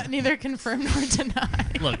cannot neither confirm nor deny.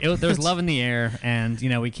 Look, there's love in the air, and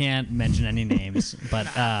we can't mention any names, but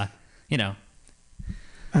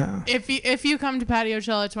if you come to patio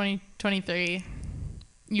cello 2023.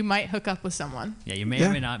 You might hook up with someone. Yeah, you may or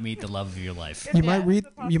may not meet the love of your life. You might meet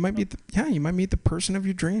the person of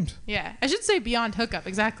your dreams. Yeah, I should say beyond hookup.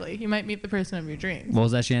 Exactly. You might meet the person of your dreams. What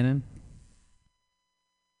was that, Shannon?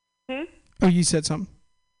 Oh, you said something.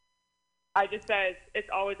 I just said it's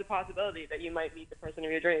always a possibility that you might meet the person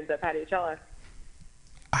of your dreams at patio cello.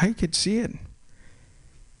 I could see it.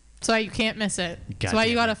 That's why you can't miss it. That's why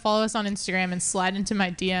you got to follow us on Instagram and slide into my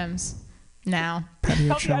DMs. Now.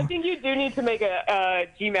 Kelsey, I think you do need to make a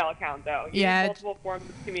Gmail account, though. You need multiple forms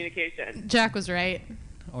of communication. Jack was right.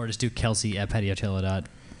 Or just do Kelsey at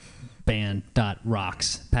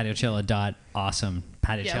patiocello.band.rocks, patiocello.awesome,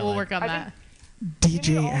 patiocello. Yeah, we'll work on that.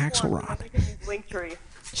 DJ Axelrod. Linktree.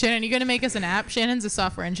 Shannon, you going to make us an app? Shannon's a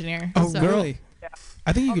software engineer. Oh, really? Yeah.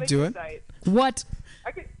 I think you could do it. What?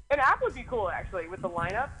 An app would be cool, actually, with the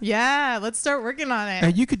lineup. Yeah, let's start working on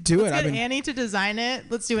it. You could do it. Let's get Annie to design it.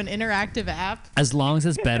 Let's do an interactive app. As long as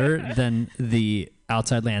it's better than the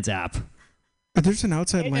Outside Lands app. There's an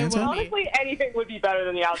Outside Lands app? Honestly, anything would be better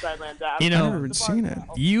than the Outside Lands app. I've never even seen it.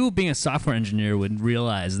 You, being a software engineer, would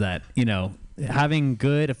realize that, having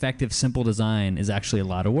good, effective, simple design is actually a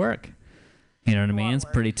lot of work. You know what I mean? It's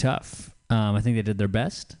pretty tough. I think they did their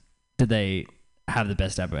best. Did they have the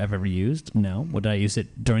best app I've ever used? No. Did I use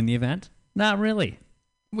it during the event? Not really.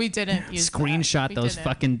 We didn't use Screenshot those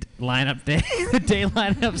fucking lineup day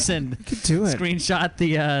lineups and do it. Screenshot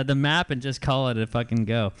the map and just call it a fucking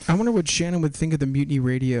go. I wonder what Shannon would think of the Mutiny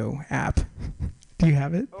Radio app. Do you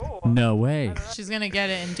have it? Ooh. No way. She's gonna get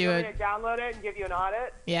it and do it. Download it and give you an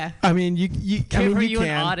audit. Yeah. I mean, you can.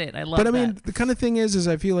 An audit. I love that. But I that. mean, the kind of thing is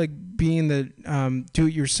I feel like being the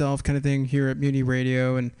do-it-yourself kind of thing here at Mutiny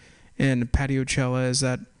Radio and patio cello is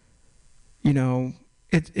that,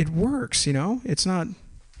 it works. It's not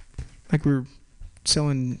like we're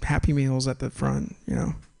selling Happy Meals at the front.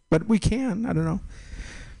 But we can. I don't know.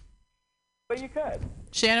 But you could.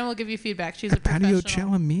 Shannon will give you feedback. She's a patio professional.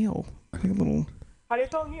 cello meal. Like a little. Patio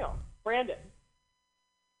cello meal. Brandon.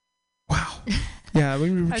 Wow. Yeah, we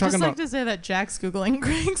were talking about. I just like to say that Jack's Googling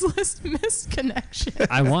Craigslist misconnection.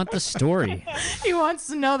 I want the story. He wants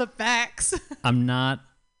to know the facts. I'm not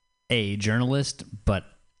a journalist, but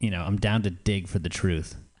I'm down to dig for the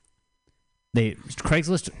truth.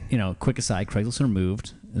 Craigslist, quick aside, Craigslist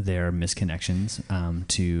removed their misconnections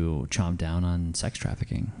to chomp down on sex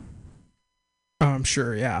trafficking. Oh, I'm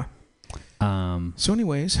sure, yeah. So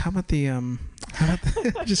anyways, how about the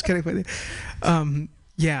just kidding.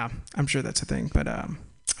 Yeah, I'm sure that's a thing, but I'm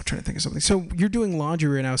trying to think of something. So you're doing laundry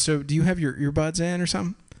right now. So do you have your earbuds in or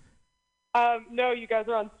something? No, you guys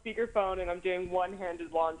are on speakerphone, and I'm doing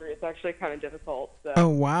one-handed laundry. It's actually kind of difficult. So. Oh,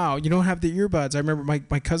 wow. You don't have the earbuds. I remember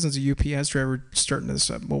my cousin's a UPS driver starting this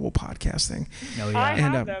mobile podcast thing. Oh, yeah. I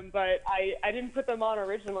have them, but I didn't put them on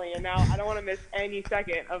originally, and now I don't want to miss any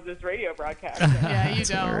second of this radio broadcast. So. Yeah, you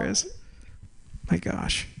don't. Hilarious. My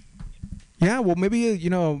gosh. Yeah, well, maybe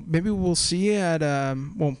we'll see you at, I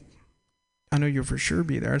know you'll for sure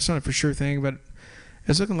be there. It's not a for sure thing, but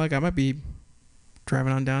it's looking like I might be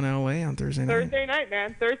driving on down to LA on Thursday night. Thursday night,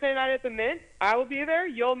 man. Thursday night at the Mint. I will be there.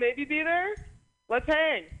 You'll maybe be there. Let's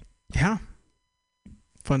hang. Yeah.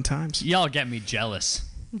 Fun times. Y'all get me jealous.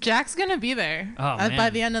 Jack's gonna be there by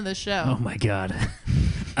man. the end of the show. Oh my God.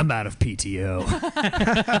 I'm out of PTO.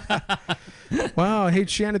 Wow. Hey,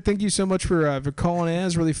 Shannon, thank you so much for calling in. It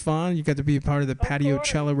was really fun. You got to be a part of the Patio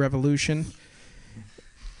Cello Revolution.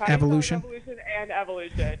 Evolution. Revolution and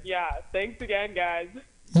evolution. Yeah. Thanks again, guys.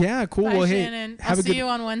 Yeah, cool. Bye, Well, Shannon. hey, I'll see you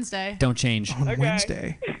on Wednesday. Don't change. on Okay.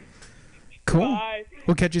 Wednesday. Cool. Bye.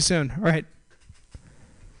 We'll catch you soon. All right.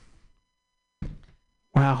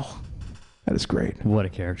 Wow. That is great. What a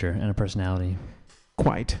character and a personality.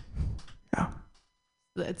 Quite. Yeah.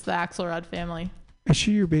 It's the Axelrod family. Is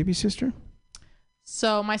she your baby sister?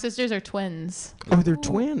 So my sisters are twins. Oh, they're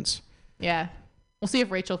twins. Yeah. We'll see if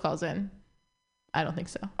Rachel calls in. I don't think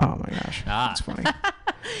so. Oh my gosh. That's funny.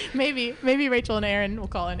 Maybe Rachel and Aaron will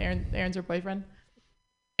call in. Aaron's her boyfriend.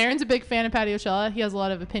 Aaron's a big fan of Patio Cello. He has a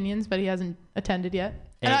lot of opinions, but he hasn't attended yet.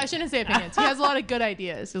 Hey. No, I shouldn't say opinions. He has a lot of good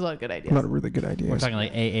ideas. A lot of really good ideas. We're talking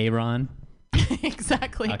like AA Ron.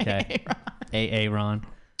 Exactly. Okay. AA Ron.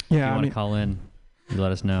 Yeah, If you want to call in, you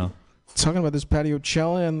let us know. talking about this Patio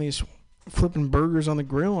Cello and these flipping burgers on the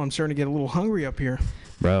grill, I'm starting to get a little hungry up here.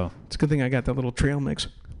 Bro. It's a good thing I got that little trail mix.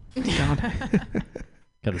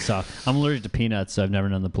 Got the soft. I'm allergic to peanuts, so I've never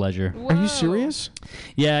known the pleasure. Whoa. Are you serious?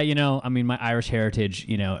 Yeah, I mean, my Irish heritage,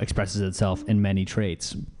 expresses itself in many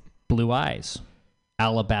traits. Blue eyes,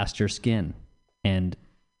 alabaster skin, and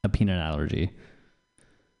a peanut allergy.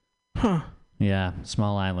 Huh. Yeah,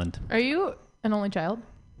 small island. Are you an only child?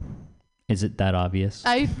 Is it that obvious?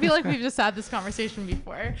 I feel like we've just had this conversation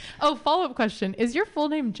before. Oh, follow-up question. Is your full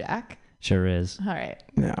name Jack? Sure is. All right.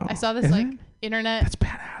 No. I saw this Isn't it? internet. That's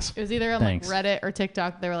badass. It was either on Thanks. like Reddit or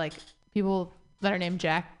TikTok. They were like, people that are named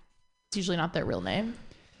Jack, it's usually not their real name.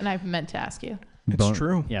 And I meant to ask you. It's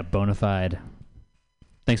true. Yeah, bona fide.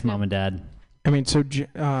 Thanks, Mom and Dad. I mean, so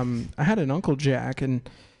I had an Uncle Jack, and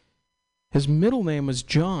his middle name was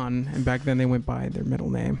John, and back then they went by their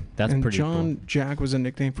middle name. That's and pretty John cool. Jack was a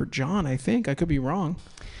nickname for John, I think. I could be wrong.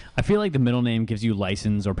 I feel like the middle name gives you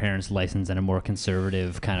license or parents' license in a more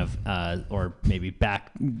conservative kind of, or maybe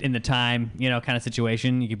back in the time, kind of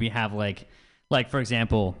situation. You could have like for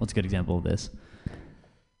example, what's a good example of this?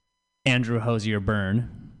 Andrew Hosier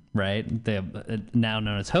Byrne, right? The now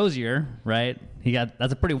known as Hosier, right?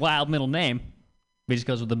 That's a pretty wild middle name. He just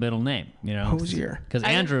goes with the middle name, Hosier. Because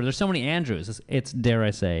Andrew, there's so many Andrews. It's dare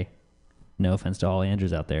I say, no offense to all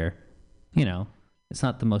Andrews out there, it's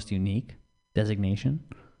not the most unique designation.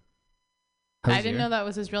 Hosier. I didn't know that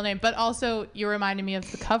was his real name, but also you reminded me of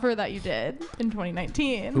the cover that you did in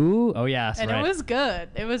 2019. Ooh, oh yeah, and right. it was good.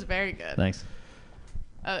 It was very good. Thanks.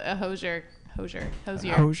 A Hosier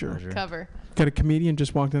cover. Got a comedian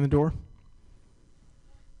just walked in the door.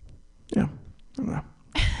 Yeah. I don't know.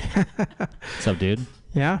 What's up, dude?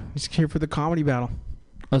 Yeah, he's here for the comedy battle.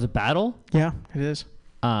 Oh, it's a battle? Yeah, it is.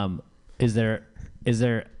 Is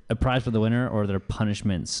there a prize for the winner, or are there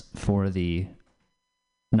punishments for the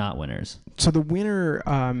not winners? So the winner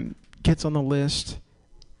gets on the list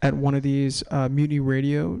at one of these Mutiny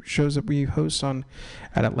Radio shows that we host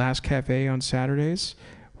at Last Cafe on Saturdays.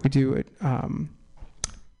 We do it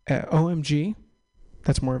at OMG.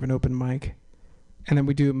 That's more of an open mic. And then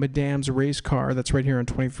we do Madame's Race Car. That's right here on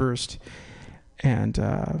 21st. And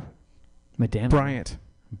Madame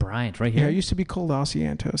Bryant, right here. Yeah, it used to be called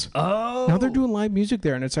Asiantos. Oh. Now they're doing live music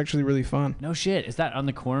there, and it's actually really fun. No shit. Is that on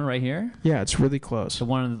the corner right here? Yeah, it's really close. The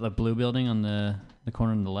one in the blue building on the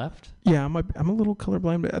corner on the left? Yeah, I'm a little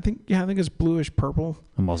colorblind, but I think it's bluish purple.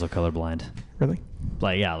 I'm also colorblind. Really?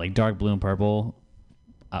 Like dark blue and purple.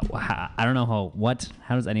 I don't know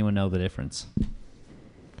how does anyone know the difference?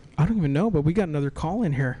 I don't even know, but we got another call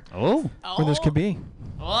in here. Oh. Where this could be.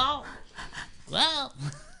 Oh. Well.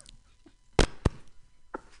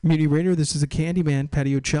 Mutiny Radio, this is the Candyman,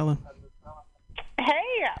 Patio Cello.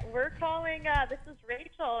 Hey, we're calling, this is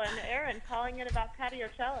Rachel and Aaron calling in about Patio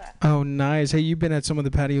Cello. Oh, nice. Hey, you've been at some of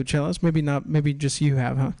the Patio Cellos? Maybe not, maybe just you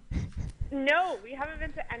have, huh? No, we haven't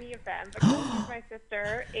been to any of them, but this is my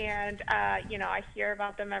sister, and, I hear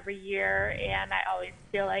about them every year, and I always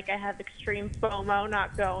feel like I have extreme FOMO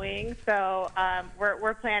not going, so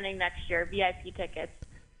we're planning next year, VIP tickets.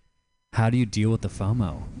 How do you deal with the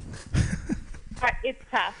FOMO? It's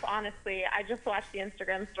tough, honestly. I just watch the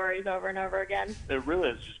Instagram stories over and over again. It really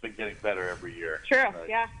has just been getting better every year. True,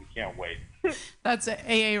 yeah. We can't wait. That's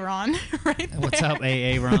AA Ron right there. What's up,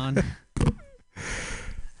 AA Ron?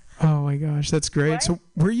 Oh, my gosh. That's great. What? So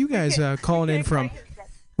where are you guys calling in from?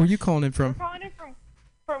 Where are you calling in from? We're calling in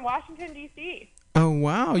from Washington, D.C. Oh,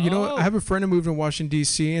 wow. You know, I have a friend who moved to Washington,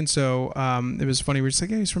 D.C., and so it was funny. We're just like,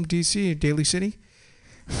 hey, he's from D.C., Daly City.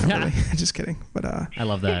 Not really. Just kidding. But I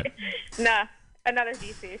love that. Nah, another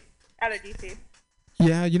D.C. Other D.C.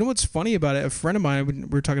 Yeah, you know what's funny about it? A friend of mine, we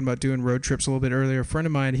were talking about doing road trips a little bit earlier. A friend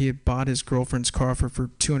of mine, he had bought his girlfriend's car for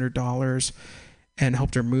 $200 and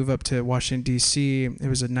helped her move up to Washington, D.C. It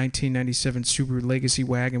was a 1997 Subaru Legacy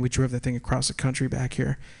wagon. We drove that thing across the country back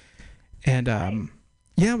here. And,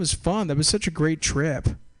 yeah, it was fun. That was such a great trip.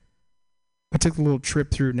 I took a little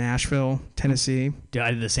trip through Nashville, Tennessee. Yeah,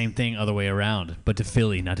 I did the same thing other way around, but to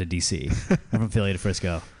Philly, not to D.C. I'm from Philly to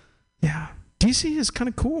Frisco. Yeah. D.C. is kind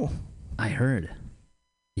of cool. I heard.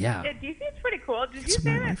 Yeah. Yeah, DC is pretty cool. Did you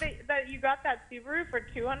say that you got that Subaru for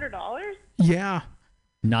 $200? Yeah.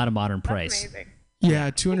 Not a modern That's price. amazing.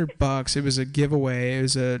 Yeah, $200. It was a giveaway.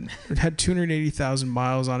 It had 280,000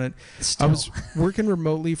 miles on it. Still. I was working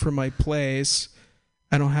remotely from my place.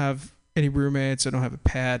 I don't have any roommates. I don't have a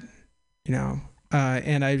pet,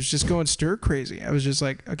 and I was just going stir crazy. I was just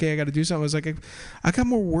like, okay, I got to do something. I was like, I got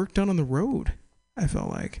more work done on the road. I felt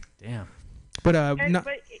like. Damn. But But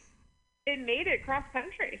it made it cross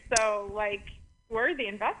country, so where's the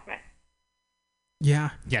investment?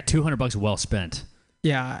 Yeah. Yeah, $200 well spent.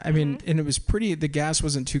 Yeah, I mean, and it was pretty. The gas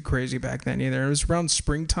wasn't too crazy back then either. It was around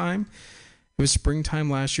springtime. It was springtime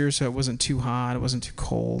last year, so it wasn't too hot. It wasn't too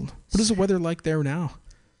cold. What is the weather like there now?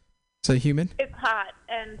 Is it humid? It's hot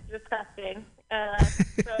and disgusting.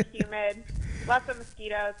 So humid. Lots of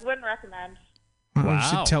mosquitoes. Wouldn't recommend. Wow. You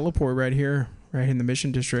should teleport right here in the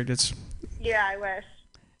Mission District. It's. Yeah, I wish.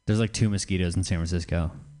 There's like 2 mosquitoes in San Francisco.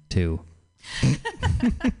 2.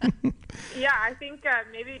 Yeah, I think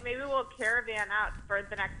maybe we'll caravan out for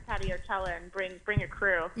the next Patiocella and bring a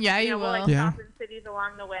crew. Yeah, you will. We'll stop in cities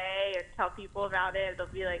along the way and tell people about it. It'll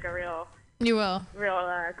be like a real. You will. Real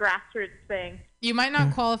grassroots thing. You might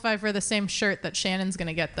not qualify for the same shirt that Shannon's going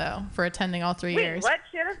to get, though, for attending all 3 years. Wait, what?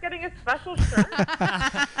 Shannon's getting a special shirt?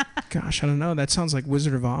 Gosh, I don't know. That sounds like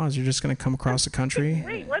Wizard of Oz. You're just going to come across the country.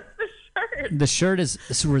 Wait, what's the shirt? The shirt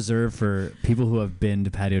is reserved for people who have been to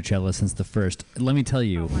Patiocella since the first. Let me tell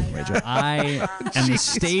you, Rachel, I am the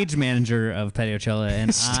stage manager of Patiocella, and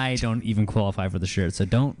I don't even qualify for the shirt, so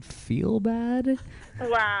don't feel bad.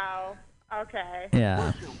 Wow. Okay.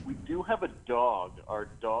 Yeah. We do have a dog. Are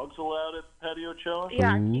dogs allowed at Patiocella?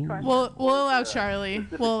 Yeah, key question. We'll allow Charlie.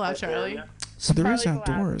 We'll allow Charlie. So there is Charlie's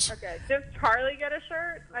outdoors. allowed. Okay. Does Charlie get a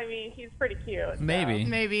shirt? I mean, he's pretty cute. So.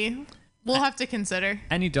 Maybe. We'll have to consider.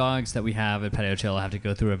 Any dogs that we have at Patiocella have to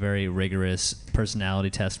go through a very rigorous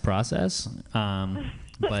personality test process.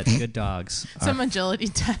 But good dogs. Some agility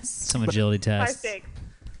tests. Some agility tests.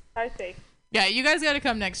 High stakes. Yeah, you guys got to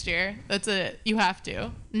come next year. That's it. You have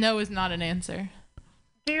to. No is not an answer.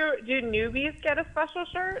 Do newbies get a special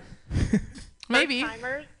shirt? Maybe.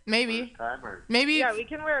 First-timers? Maybe. First-timers. Maybe. Yeah, we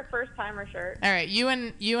can wear a first-timer shirt. All right, you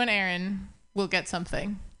and Aaron will get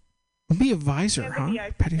something. Be a visor, And huh? the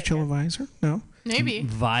VIP Patiocella visor? No. Maybe.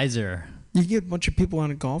 Visor. You get a bunch of people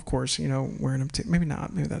on a golf course, wearing them. Maybe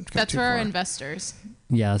not. Maybe that's too for our far. investors.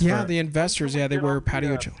 Yeah. Yeah, the investors. Yeah, they wear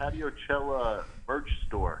Patiocella. Patiocella merch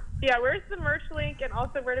store. Yeah, where's the merch link, and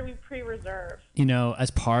also where do we pre-reserve?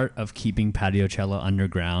 As part of keeping Patiocella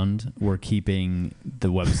underground, we're keeping the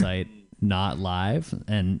website not live,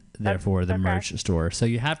 and therefore the merch store. So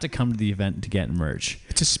you have to come to the event to get merch.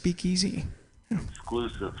 It's a speakeasy.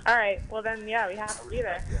 Exclusive. All right, well then, yeah, we have to be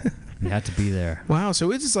there. You have to be there. Wow,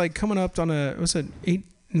 so it's like coming up on what's it,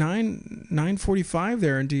 9:45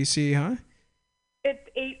 there in DC, huh? It's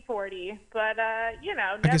 8:40, but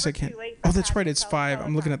never I guess I can't. too late. Oh, that's right. It's 5.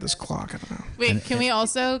 I'm looking at this clock. I don't know. Wait, can we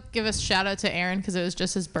also give a shout out to Aaron because it was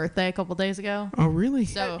just his birthday a couple days ago? Oh, really?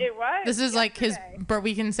 So It was this is like his. yesterday.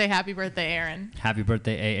 We can say happy birthday, Aaron. Happy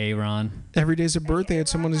birthday, AA Ron. Every day's a birthday.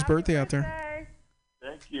 It's someone's birthday out there. Birthday.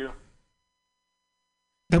 Thank you.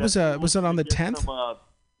 That was that on the 10th? Some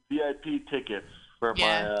VIP tickets for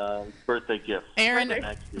my birthday gift. Aaron,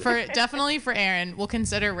 for definitely for Aaron, we'll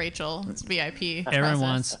consider Rachel. It's VIP. Aaron process.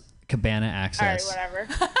 wants cabana All right, access. whatever.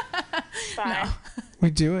 Fine. We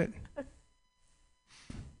do it.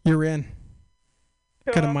 You're in.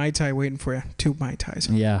 Cool. Got a Mai Tai waiting for you. 2 Mai Tais.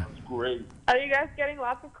 Yeah. Great. Are you guys getting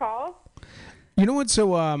lots of calls? You know what?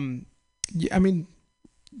 So, I mean,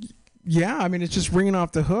 it's just ringing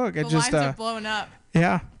off the hook. The It just, lines are blowing up.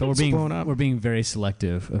 yeah. But it's blowing up. we're being very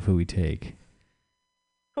selective of who we take.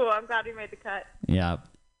 Cool, I'm glad we made the cut. Yeah.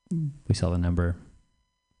 We saw the number.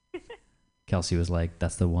 Kelsey was like,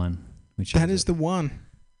 "That's the one." That is the one.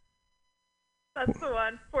 That's the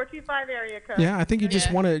one. 425 area code. Yeah, I think you just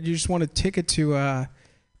Yeah. want a ticket to the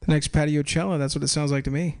next Patiocella. That's what it sounds like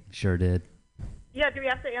to me. Sure did. Yeah, do we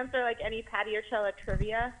have to answer any Patiocella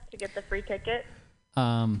trivia to get the free ticket?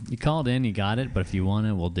 You called in, you got it, but if you want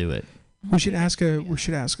it, we'll do it. We should ask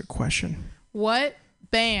a question. What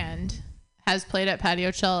band has played at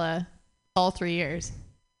Patiocella all 3 years?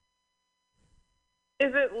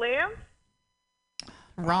 Is it lamp?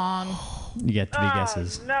 Wrong. You get 3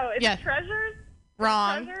 guesses. No, it's Yeah. treasures?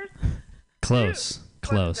 Wrong. Treasures? Close.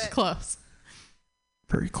 Close. Close.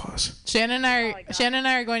 Very close. Shannon my God. and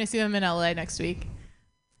I are going to see them in LA next week.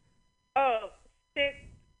 Oh,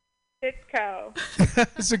 Sitco.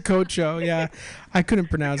 It's a coach show, yeah. I couldn't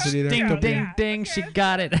pronounce it either. Ding, Don't ding, be- ding. She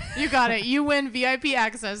got it. You got it. You win VIP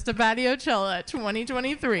access to Patio Chilla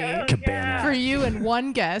 2023 Cabana. for you and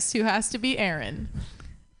one guest who has to be Aaron.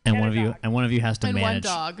 And And one a of you, dog. and one of you has to And one manage.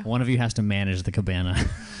 dog. One of you has to manage the cabana.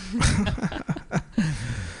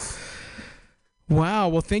 Wow.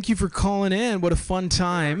 Well, thank you for calling in. What a fun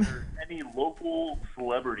time. Are there any local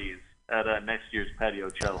celebrities at next year's Patio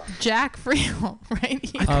Chella? Jack Friel, right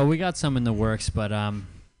here. Oh, we got some in the works, but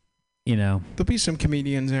you know, There'll be some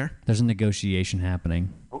comedians there. there's a negotiation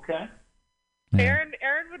happening. Okay. Yeah. Aaron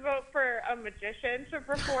would vote for a magician to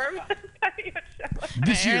perform on Patio Chella.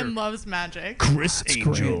 This year. Aaron loves magic. Chris That's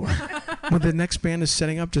great. When the next band is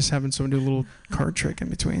setting up, just having someone do a little card trick in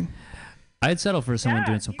between. I'd settle for someone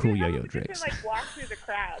doing some you cool could have a yo-yo magician, tricks. like walk through the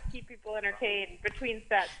crowd, keep people entertained between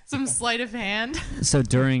sets. Some sleight of hand. So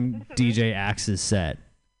during DJ Axe's set,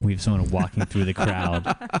 we have someone walking through the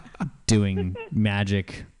crowd doing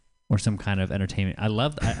magic or some kind of entertainment. I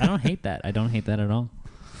don't hate that. I don't hate that at all.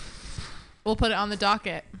 We'll put it on the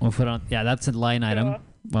docket. We'll put on. Yeah, that's a line item.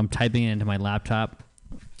 I'm typing it into my laptop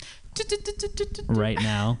right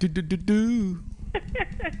now Do.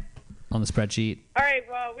 on the spreadsheet. All right,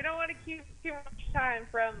 well, we don't want to keep too much time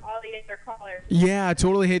from all the other callers. Yeah,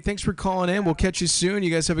 totally. Hey, thanks for calling in. We'll catch you soon. You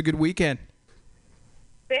guys have a good weekend.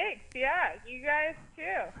 Thanks, yeah. You guys,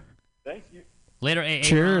 too. Thank you. Later, AA.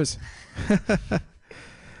 Cheers.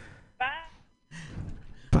 Bye.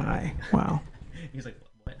 Bye. Wow. He's like,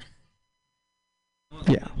 what?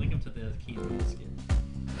 Yeah. Link him to the key.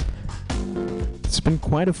 It's been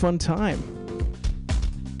quite a fun time.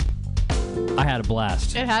 I had a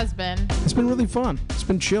blast. It has been. It's been really fun. It's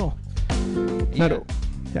been chill.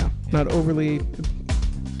 Not overly.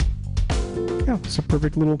 Yeah, it's a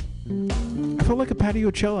perfect little. I felt like a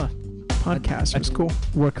Patio Chella podcast. It was cool.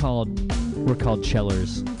 We're called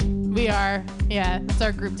Chellers. We are. Yeah, it's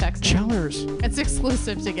our group text. Chellers. It's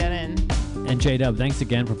exclusive to get in. And J-Dub, thanks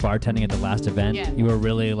again for bartending at the last event. Yeah. You were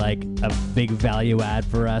really like a big value add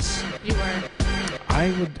for us. You were.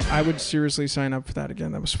 I would seriously sign up for that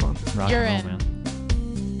again. That was fun. Rock You're and roll,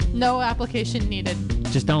 in. man. No application needed.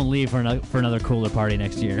 Just don't leave for another cooler party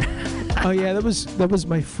next year. Oh yeah, that was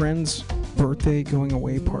my friend's birthday going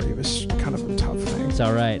away party. It was kind of a tough thing. It's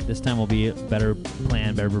all right. This time we'll be better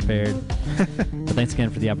planned, better prepared. But thanks again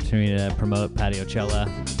for the opportunity to promote Patio Chella.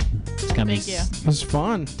 It's gonna Thank you. It was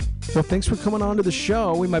fun. Well, thanks for coming on to the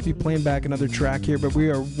show. We might be playing back another track here, but we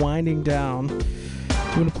are winding down. Do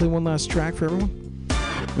you want to play one last track for everyone?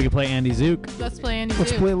 We can play Andy Zook. Let's play Andy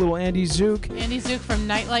Let's Zook. play a little Andy Zook. Andy Zook from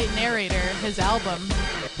Nightlight Narrator, his album.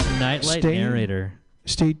 Nightlight Stay- Narrator.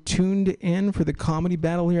 Stay tuned in for the comedy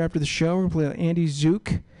battle here after the show. We're going to play Andy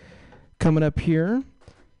Zook coming up here.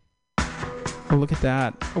 Oh, look at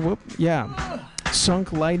that. Oh, whoop. Yeah.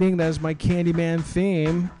 Sunk Lightning. That is my Candyman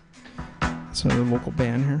theme. It's another local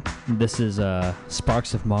band here. This is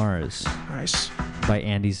Sparks of Mars Nice. by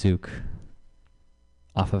Andy Zook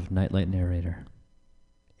off of Nightlight Narrator.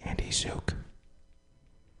 Andy Zook.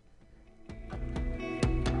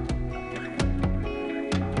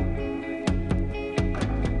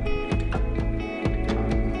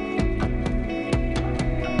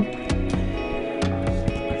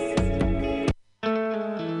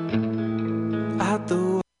 At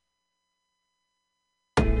the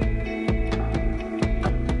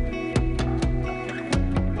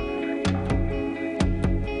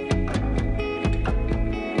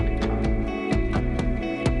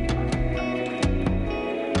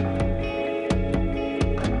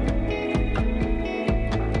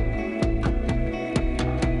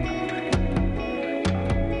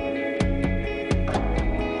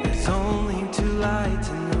There's only two lights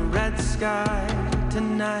in the red sky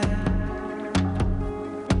tonight.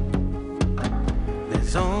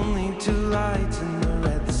 There's only two lights in the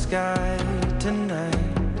red sky tonight.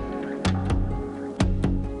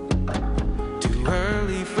 Too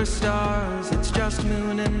early for stars, it's just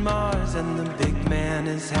moon and Mars, and the big man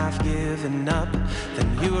is half given up. Then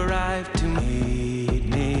you arrive to meet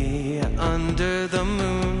me under the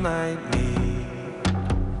moonlight.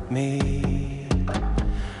 Meet me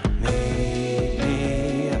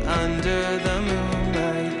under the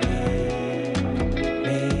moonlight.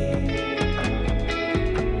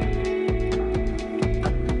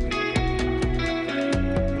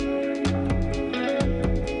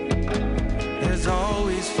 There's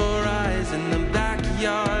always four eyes in the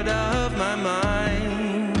backyard of my mind.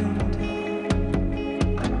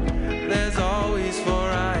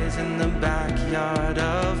 backyard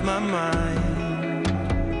of my mind.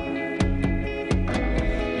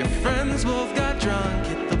 Your friends both got drunk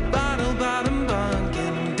at the bottom bunk,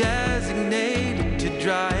 and I'm designated to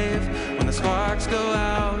drive when the sparks go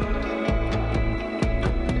out,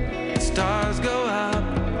 the stars go up.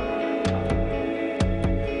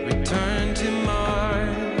 Return to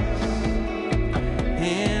Mars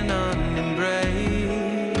in an embrace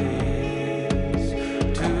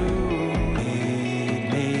to meet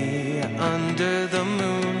me under the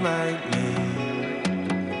moonlight.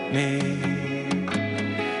 Meet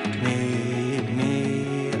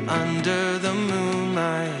me under the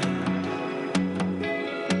moonlight.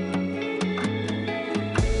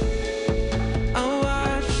 I'll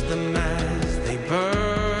watch them as they burn.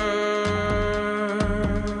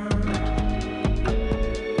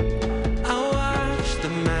 I'll watch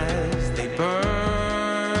them as they burned.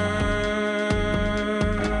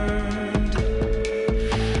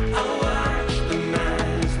 I'll watch them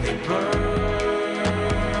as they burned.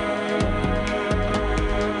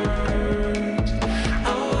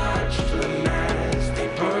 I'll watch them as they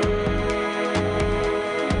burned.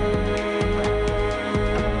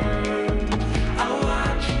 I'll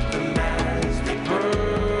watch them as they burned. I'll watch them as they burned.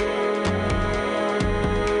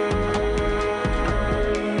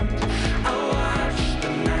 I'll watch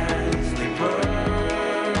them as they burned. I'll watch them as they burned.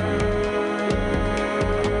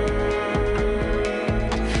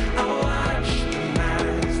 I'll watch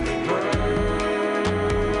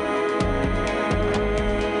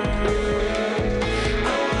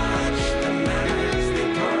them as they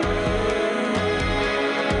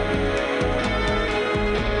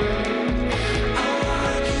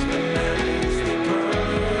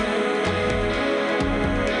burned.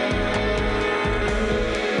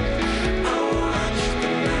 I'll watch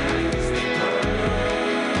them as they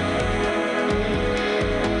burned.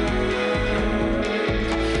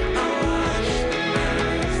 I'll watch them as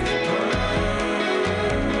they burned.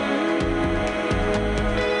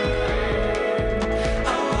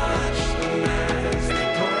 I'll watch them as they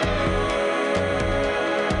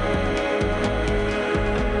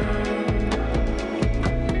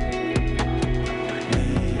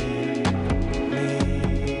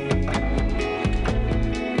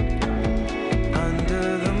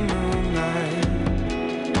under the moonlight.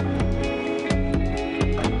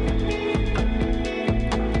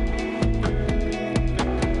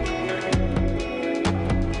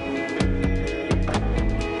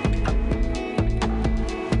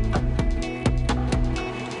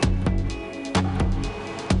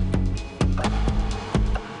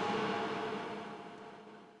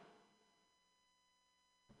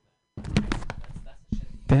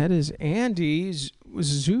 That is Andy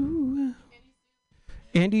Zook.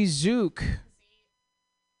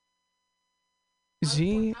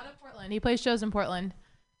 Z. Out of Portland. He plays shows in Portland.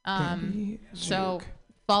 Andy So Zook.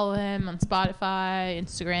 follow him on Spotify,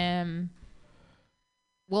 Instagram.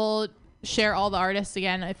 We'll share all the artists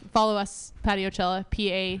again. Follow us, Patiochella,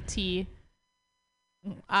 PATIYOCHELLA.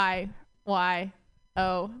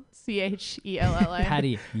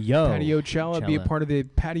 Patiochella, be a part of the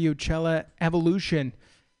Patiochella evolution.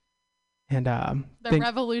 And The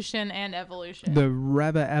revolution and evolution. the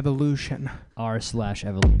Reva evolution.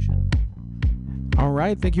 r/evolution. All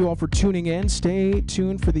right, thank you all for tuning in. Stay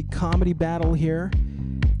tuned for the comedy battle here.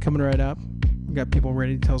 Coming right up. We got people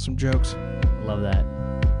ready to tell some jokes. Love that.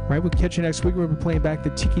 All right, we'll catch you next week. We'll be playing back the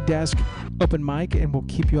Tiki Desk open mic, and we'll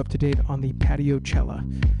keep you up to date on the Patiochella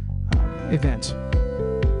event.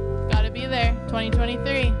 Gotta be there.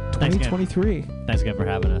 2023. 2023. Thanks again for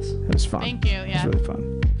having us. It was fun. Thank you. It Yeah. was really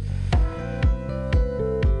fun.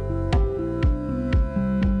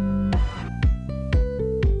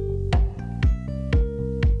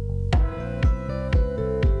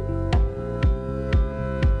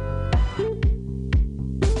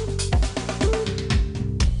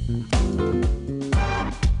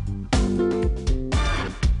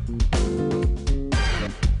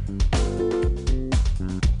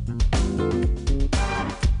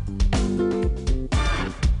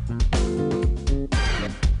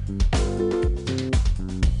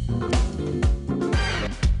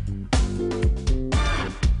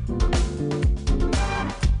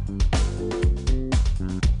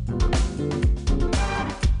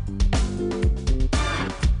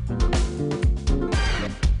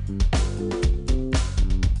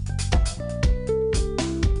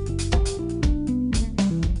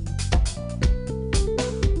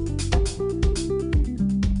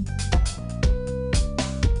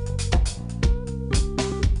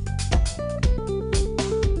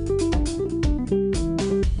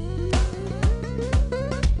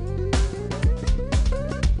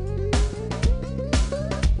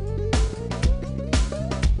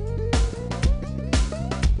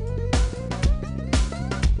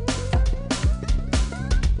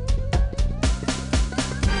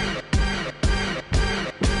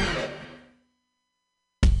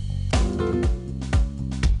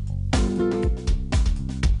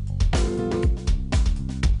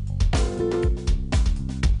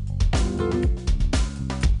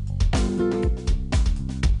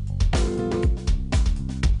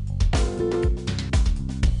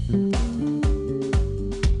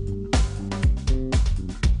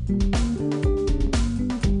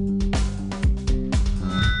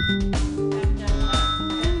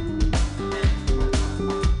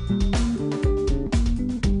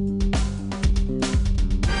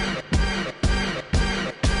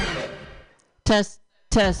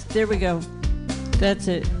 Test. There we go. That's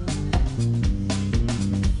it.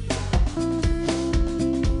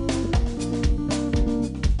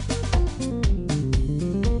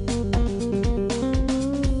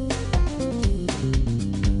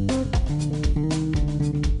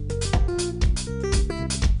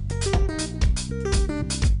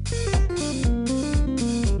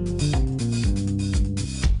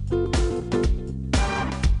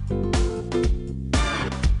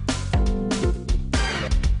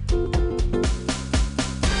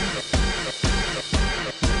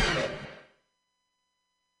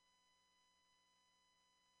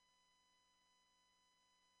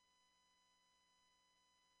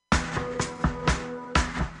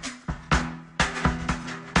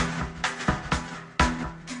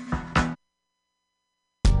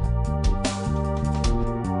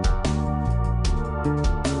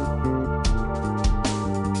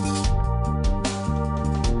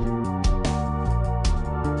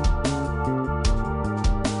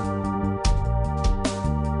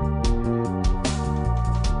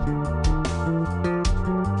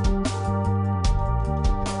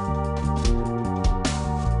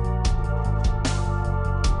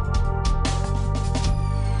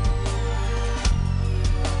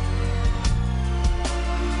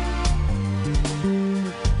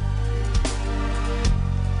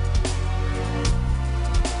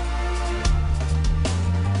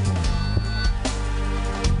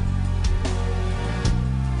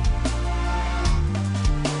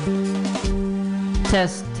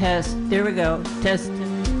 Test. There we go. Test.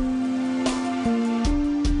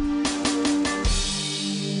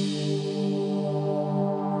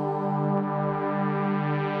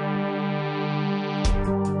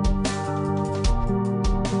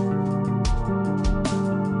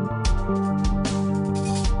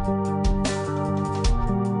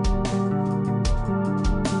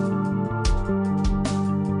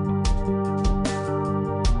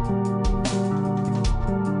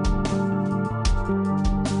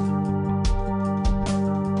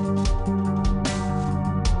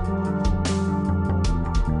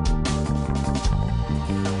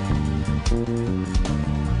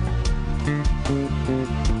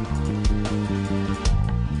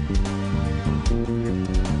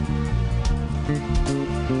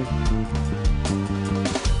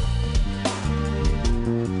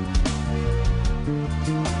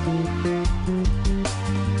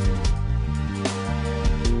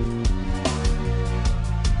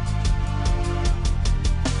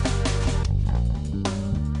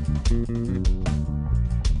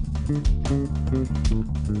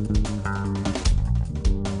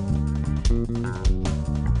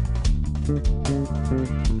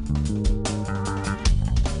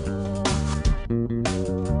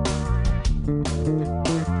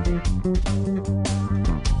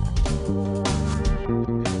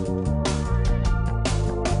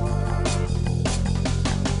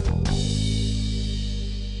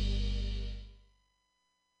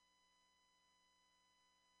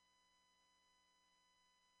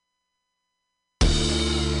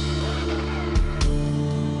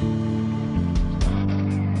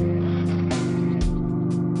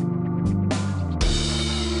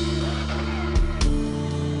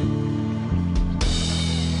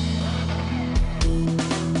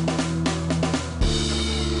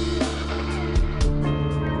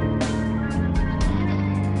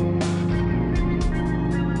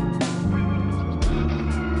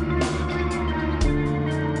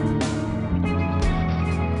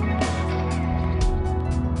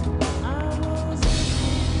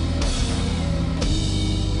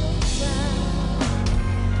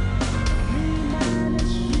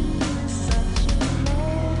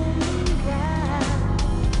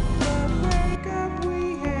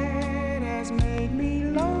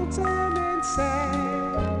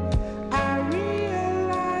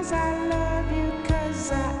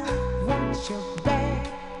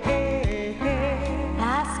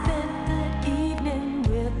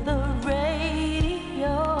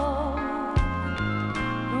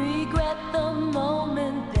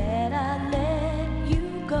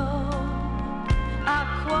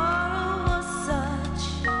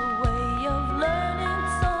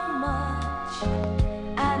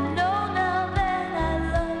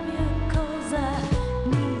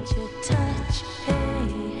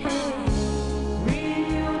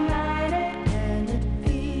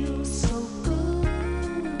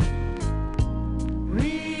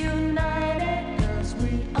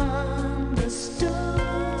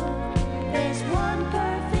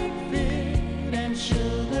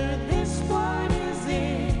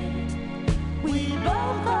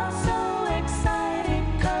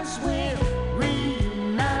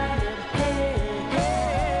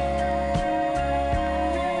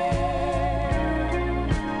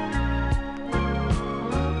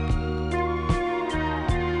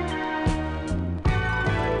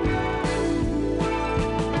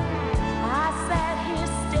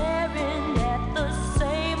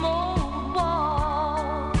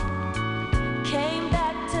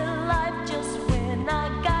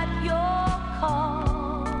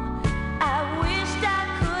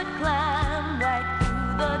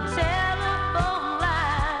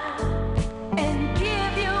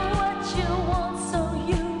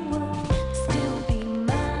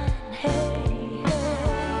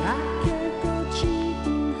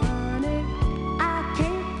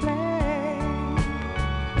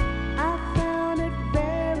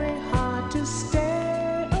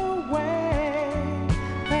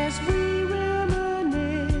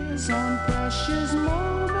 dreams on precious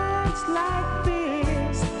moments like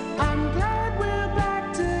this. I'm glad we're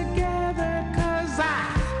back together, 'cause I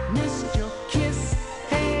missed your kiss.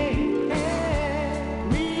 Hey, hey,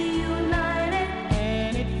 reunited,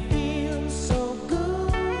 and it feels so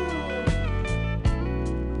good.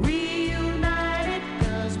 Reunited,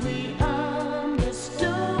 'cause we understood.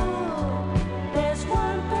 There's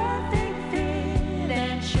one perfect fit,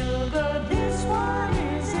 and sugar, this one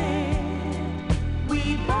is it. We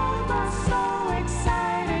both are so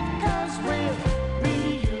excited, 'cause we're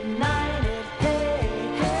reunited. Hey,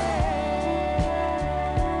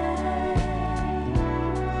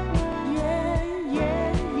 yeah, yeah,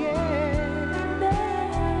 yeah,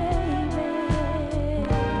 baby.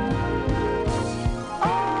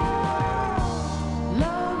 Oh,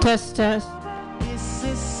 love. Test, test. This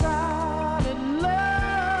is solid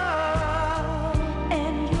love,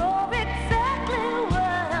 and you're exactly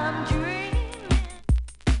what I'm dreaming.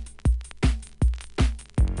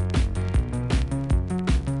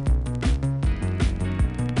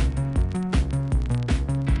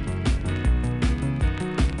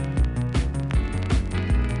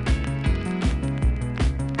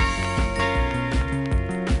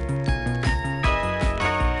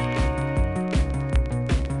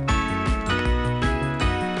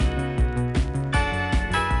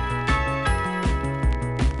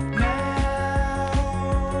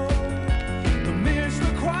 The mist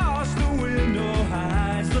across the window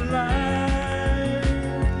hides the light,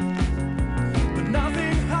 but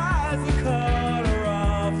nothing hides the color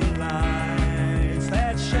of the lights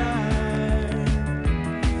that shine.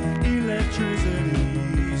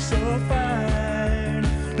 Electricity so fine,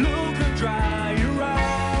 look and dry your eyes.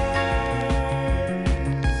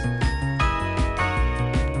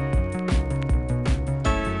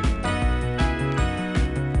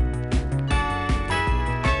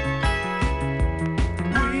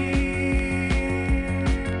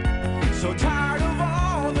 So tired of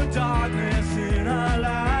all the darkness in our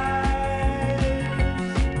lives,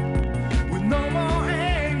 with no more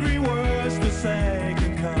angry words to say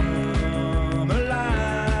can come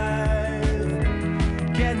alive.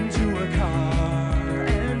 Get into a car